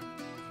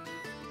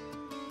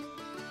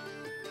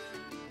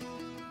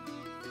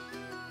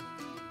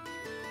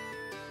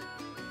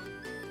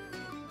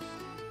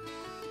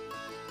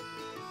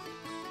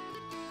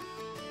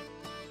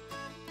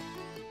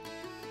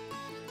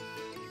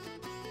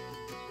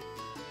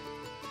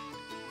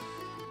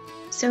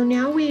 So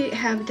now we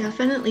have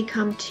definitely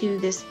come to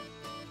this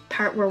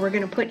part where we're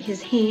going to put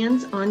his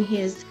hands on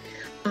his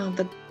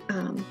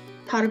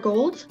pot of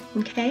gold,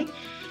 okay?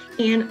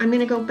 And I'm going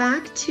to go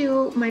back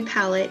to my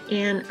palette,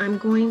 and I'm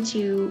going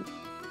to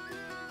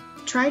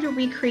try to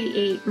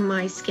recreate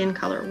my skin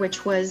color,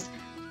 which was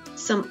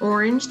some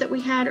orange that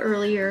we had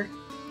earlier.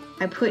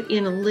 I put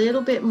in a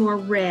little bit more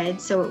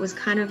red, so it was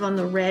kind of on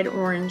the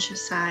red-orange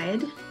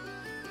side.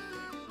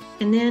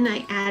 And then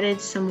I added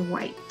some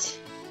white.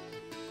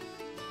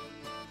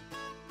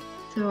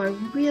 So I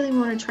really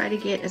want to try to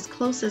get as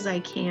close as I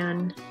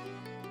can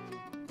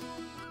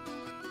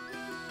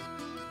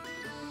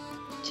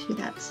to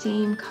that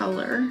same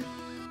color.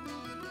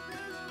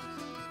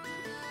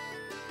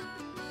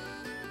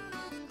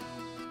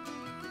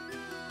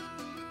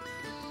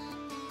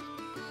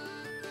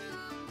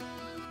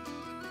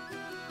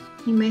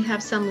 You may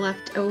have some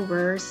left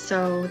over,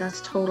 so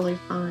that's totally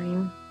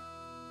fine.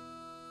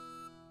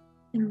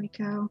 There we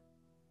go.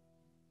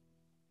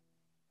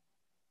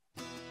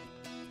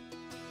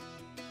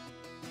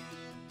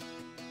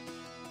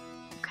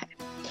 Okay.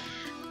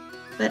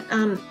 But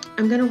I'm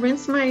gonna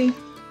rinse my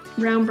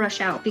round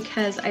brush out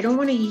because I don't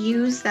want to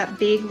use that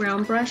big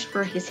round brush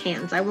for his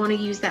hands. I want to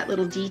use that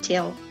little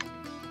detail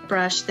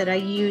brush that I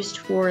used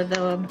for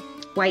the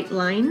white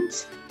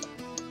lines.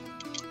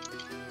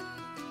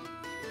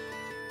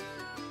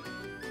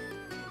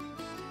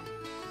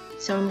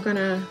 So I'm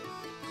gonna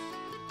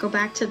go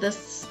back to the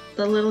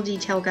little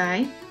detail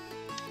guy.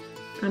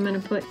 I'm gonna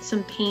put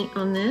some paint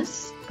on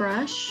this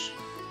brush.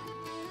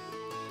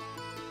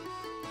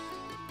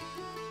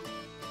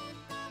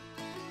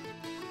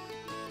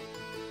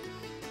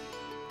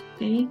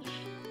 Okay,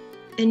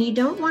 and you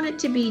don't want it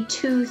to be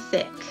too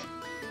thick.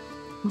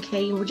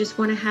 Okay, you just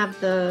want to have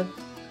the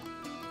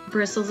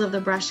bristles of the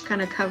brush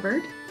kind of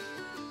covered.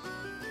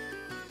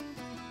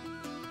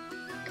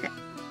 Okay.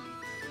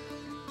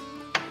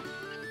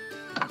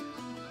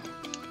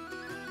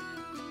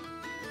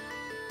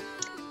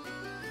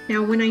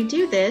 Now when I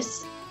do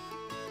this,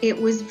 it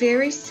was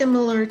very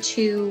similar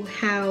to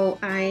how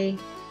I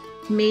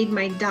made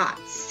my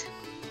dots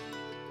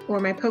or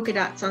my polka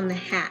dots on the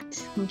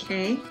hat,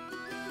 okay?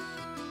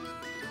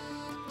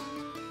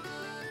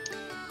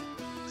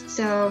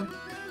 So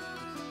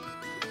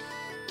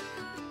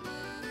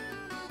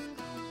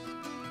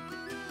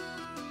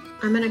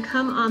I'm going to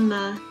come on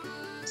the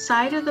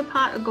side of the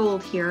pot of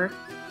gold here,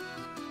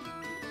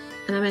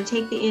 and I'm going to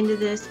take the end of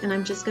this and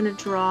I'm just going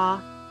to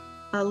draw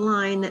a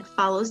line that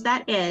follows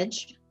that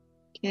edge,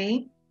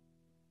 okay?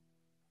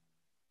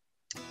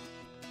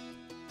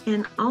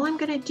 And all I'm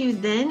going to do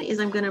then is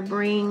I'm going to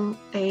bring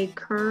a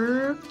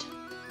curved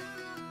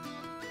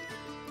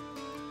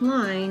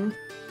line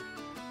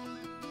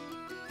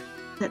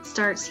that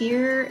starts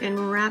here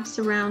and wraps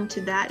around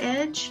to that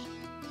edge,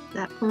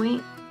 that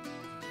point,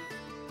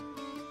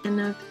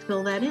 and I'll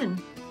fill that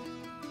in.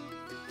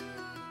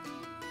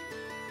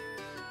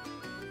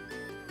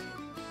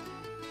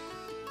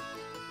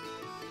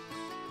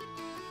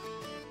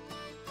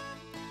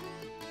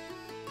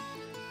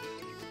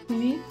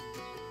 Okay.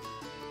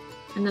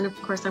 And then of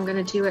course I'm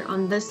going to do it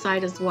on this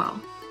side as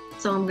well.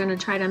 So I'm going to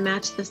try to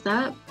match this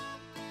up.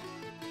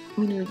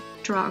 I'm going to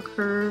draw a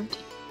curved,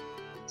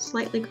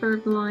 slightly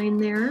curved line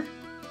there.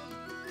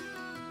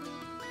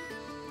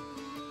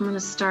 I'm going to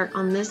start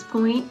on this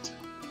point,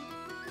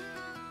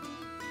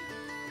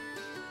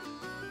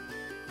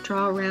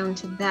 draw around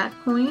to that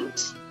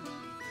point,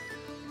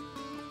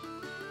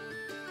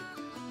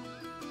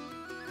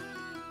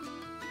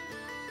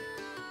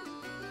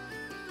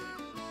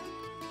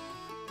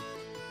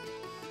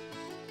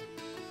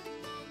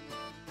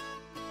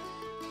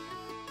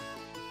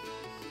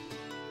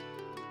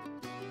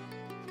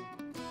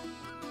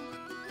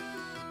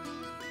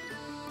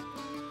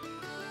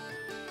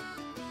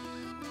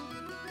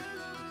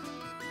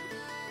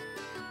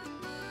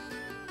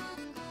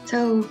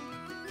 so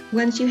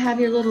once you have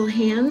your little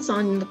hands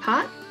on the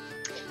pot,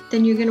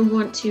 then you're going to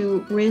want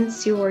to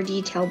rinse your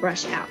detail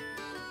brush out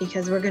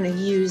because we're going to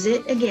use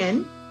it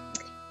again,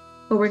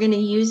 but we're going to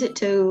use it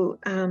to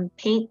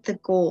paint the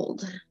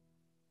gold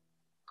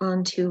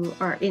into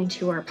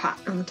our pot,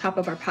 on the top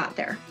of our pot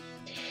there.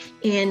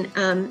 And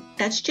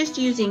that's just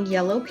using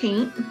yellow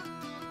paint.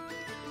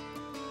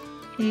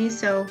 Okay,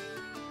 so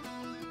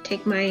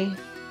take my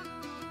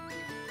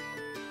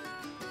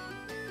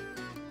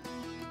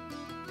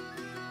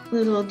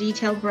little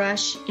detail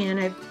brush and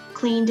I've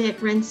cleaned it,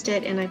 rinsed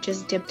it, and I've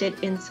just dipped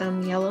it in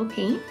some yellow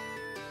paint.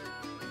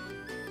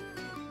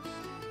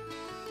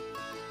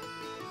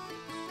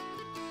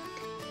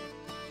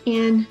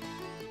 And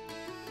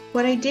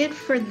what I did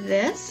for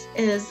this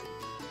is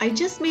I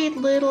just made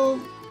little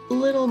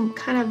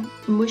kind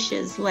of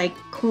mushes like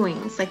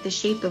coins, like the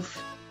shape of,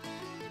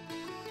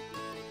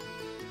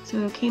 so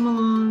it came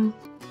along.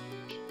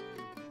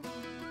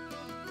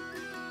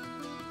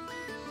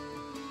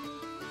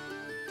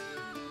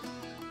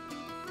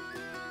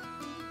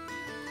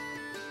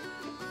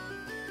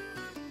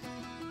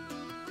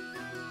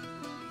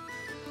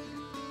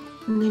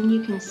 And then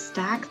you can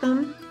stack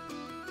them.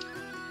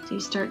 So you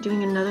start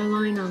doing another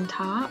line on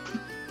top.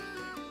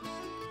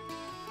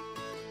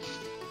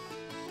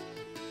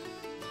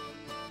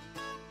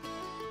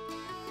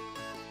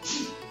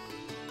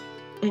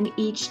 And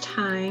each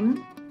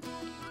time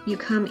you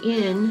come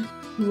in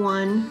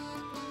one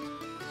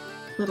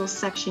little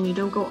section, you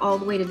don't go all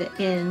the way to the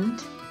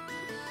end.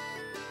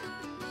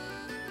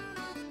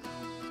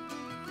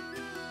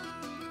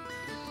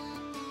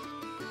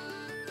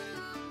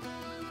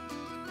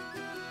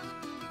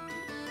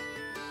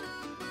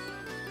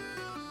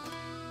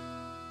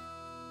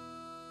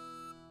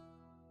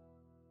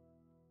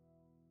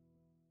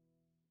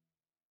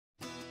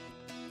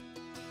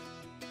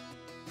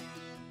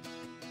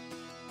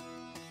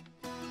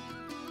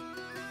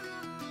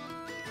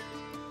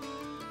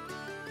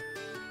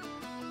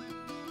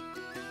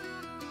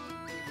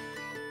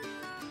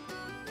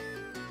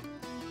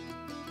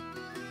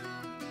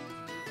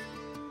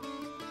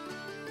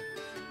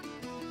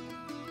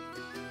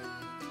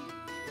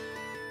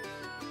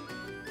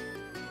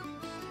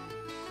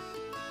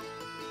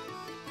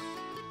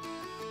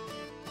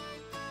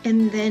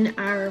 And then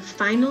our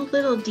final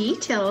little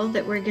detail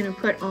that we're going to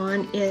put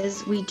on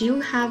is we do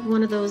have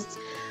one of those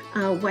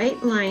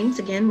white lines,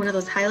 again, one of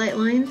those highlight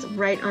lines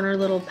right on our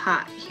little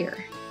pot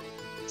here.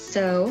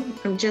 So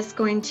I'm just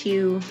going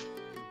to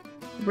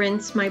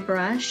rinse my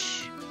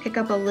brush, pick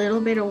up a little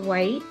bit of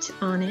white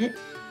on it,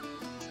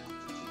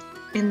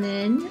 and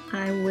then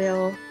I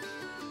will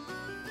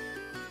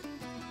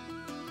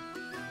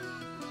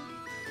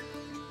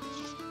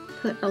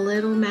put a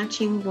little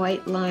matching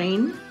white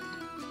line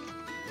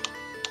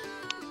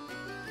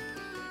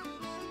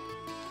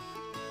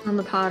on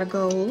the pot of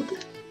gold.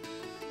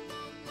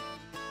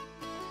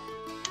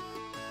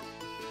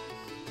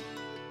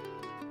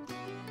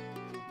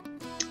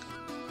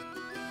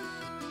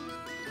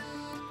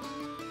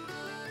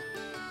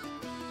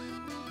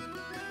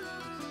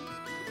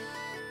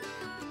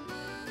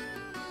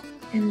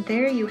 And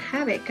there you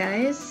have it,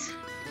 guys.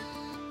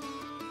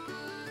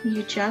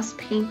 You just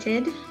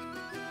painted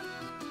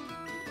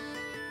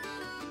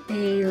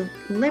a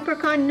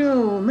leprechaun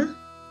gnome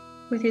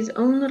with his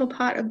own little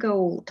pot of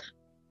gold.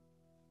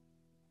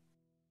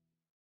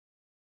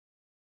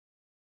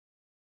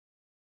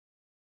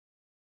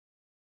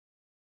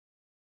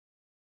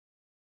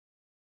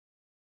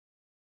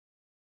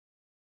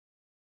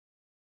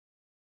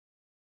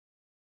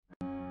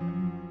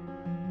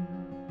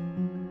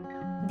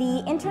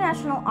 The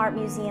International Art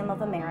Museum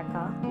of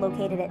America,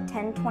 located at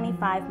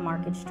 1025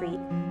 Market Street,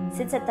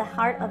 sits at the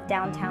heart of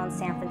downtown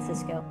San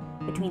Francisco,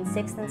 between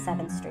 6th and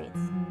 7th Streets.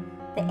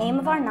 The aim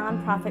of our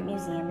nonprofit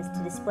museum is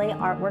to display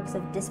artworks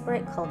of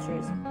disparate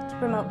cultures to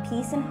promote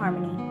peace and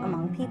harmony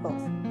among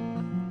peoples.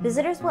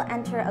 Visitors will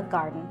enter a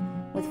garden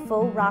with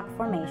faux rock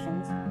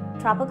formations,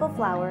 tropical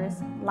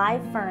flowers,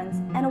 live ferns,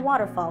 and a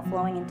waterfall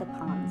flowing into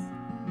ponds.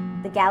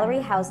 The gallery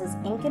houses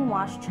ink and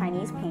wash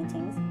Chinese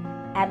paintings,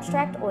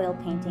 abstract oil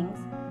paintings,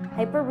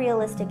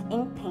 hyper-realistic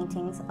ink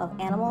paintings of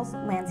animals,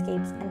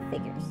 landscapes, and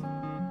figures.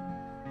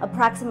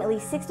 Approximately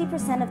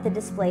 60% of the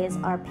displays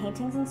are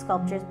paintings and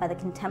sculptures by the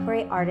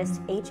contemporary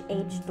artist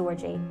H.H.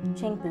 Dorje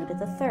Chengbuda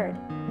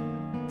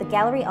III. The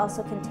gallery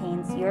also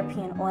contains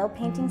European oil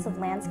paintings of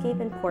landscape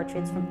and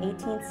portraits from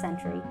 18th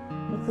century,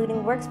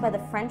 including works by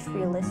the French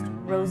realist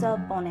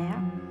Rosa Bonheur,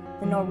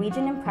 the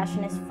Norwegian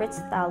impressionist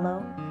Frits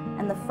Kahlo,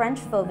 and the French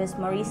fauvist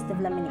Maurice de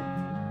Vlaminck.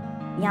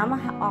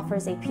 YAMA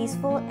offers a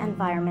peaceful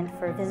environment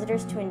for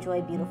visitors to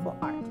enjoy beautiful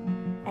art.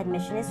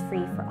 Admission is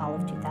free for all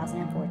of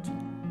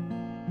 2014.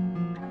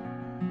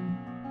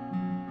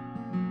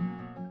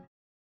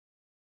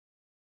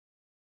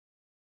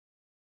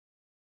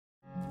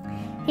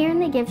 Here in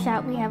the gift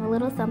shop, we have a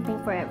little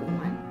something for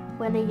everyone.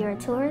 Whether you're a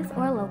tourist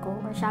or a local,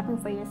 or shopping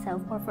for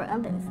yourself or for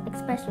others,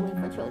 especially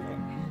for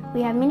children,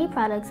 we have many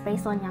products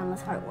based on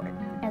YAMA's artwork,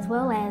 as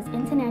well as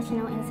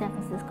international and San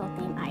Francisco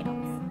themed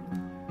items.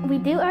 We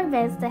do our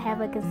best to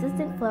have a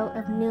consistent flow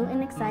of new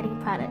and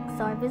exciting products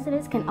so our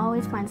visitors can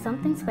always find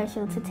something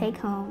special to take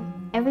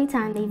home every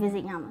time they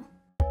visit YAMA.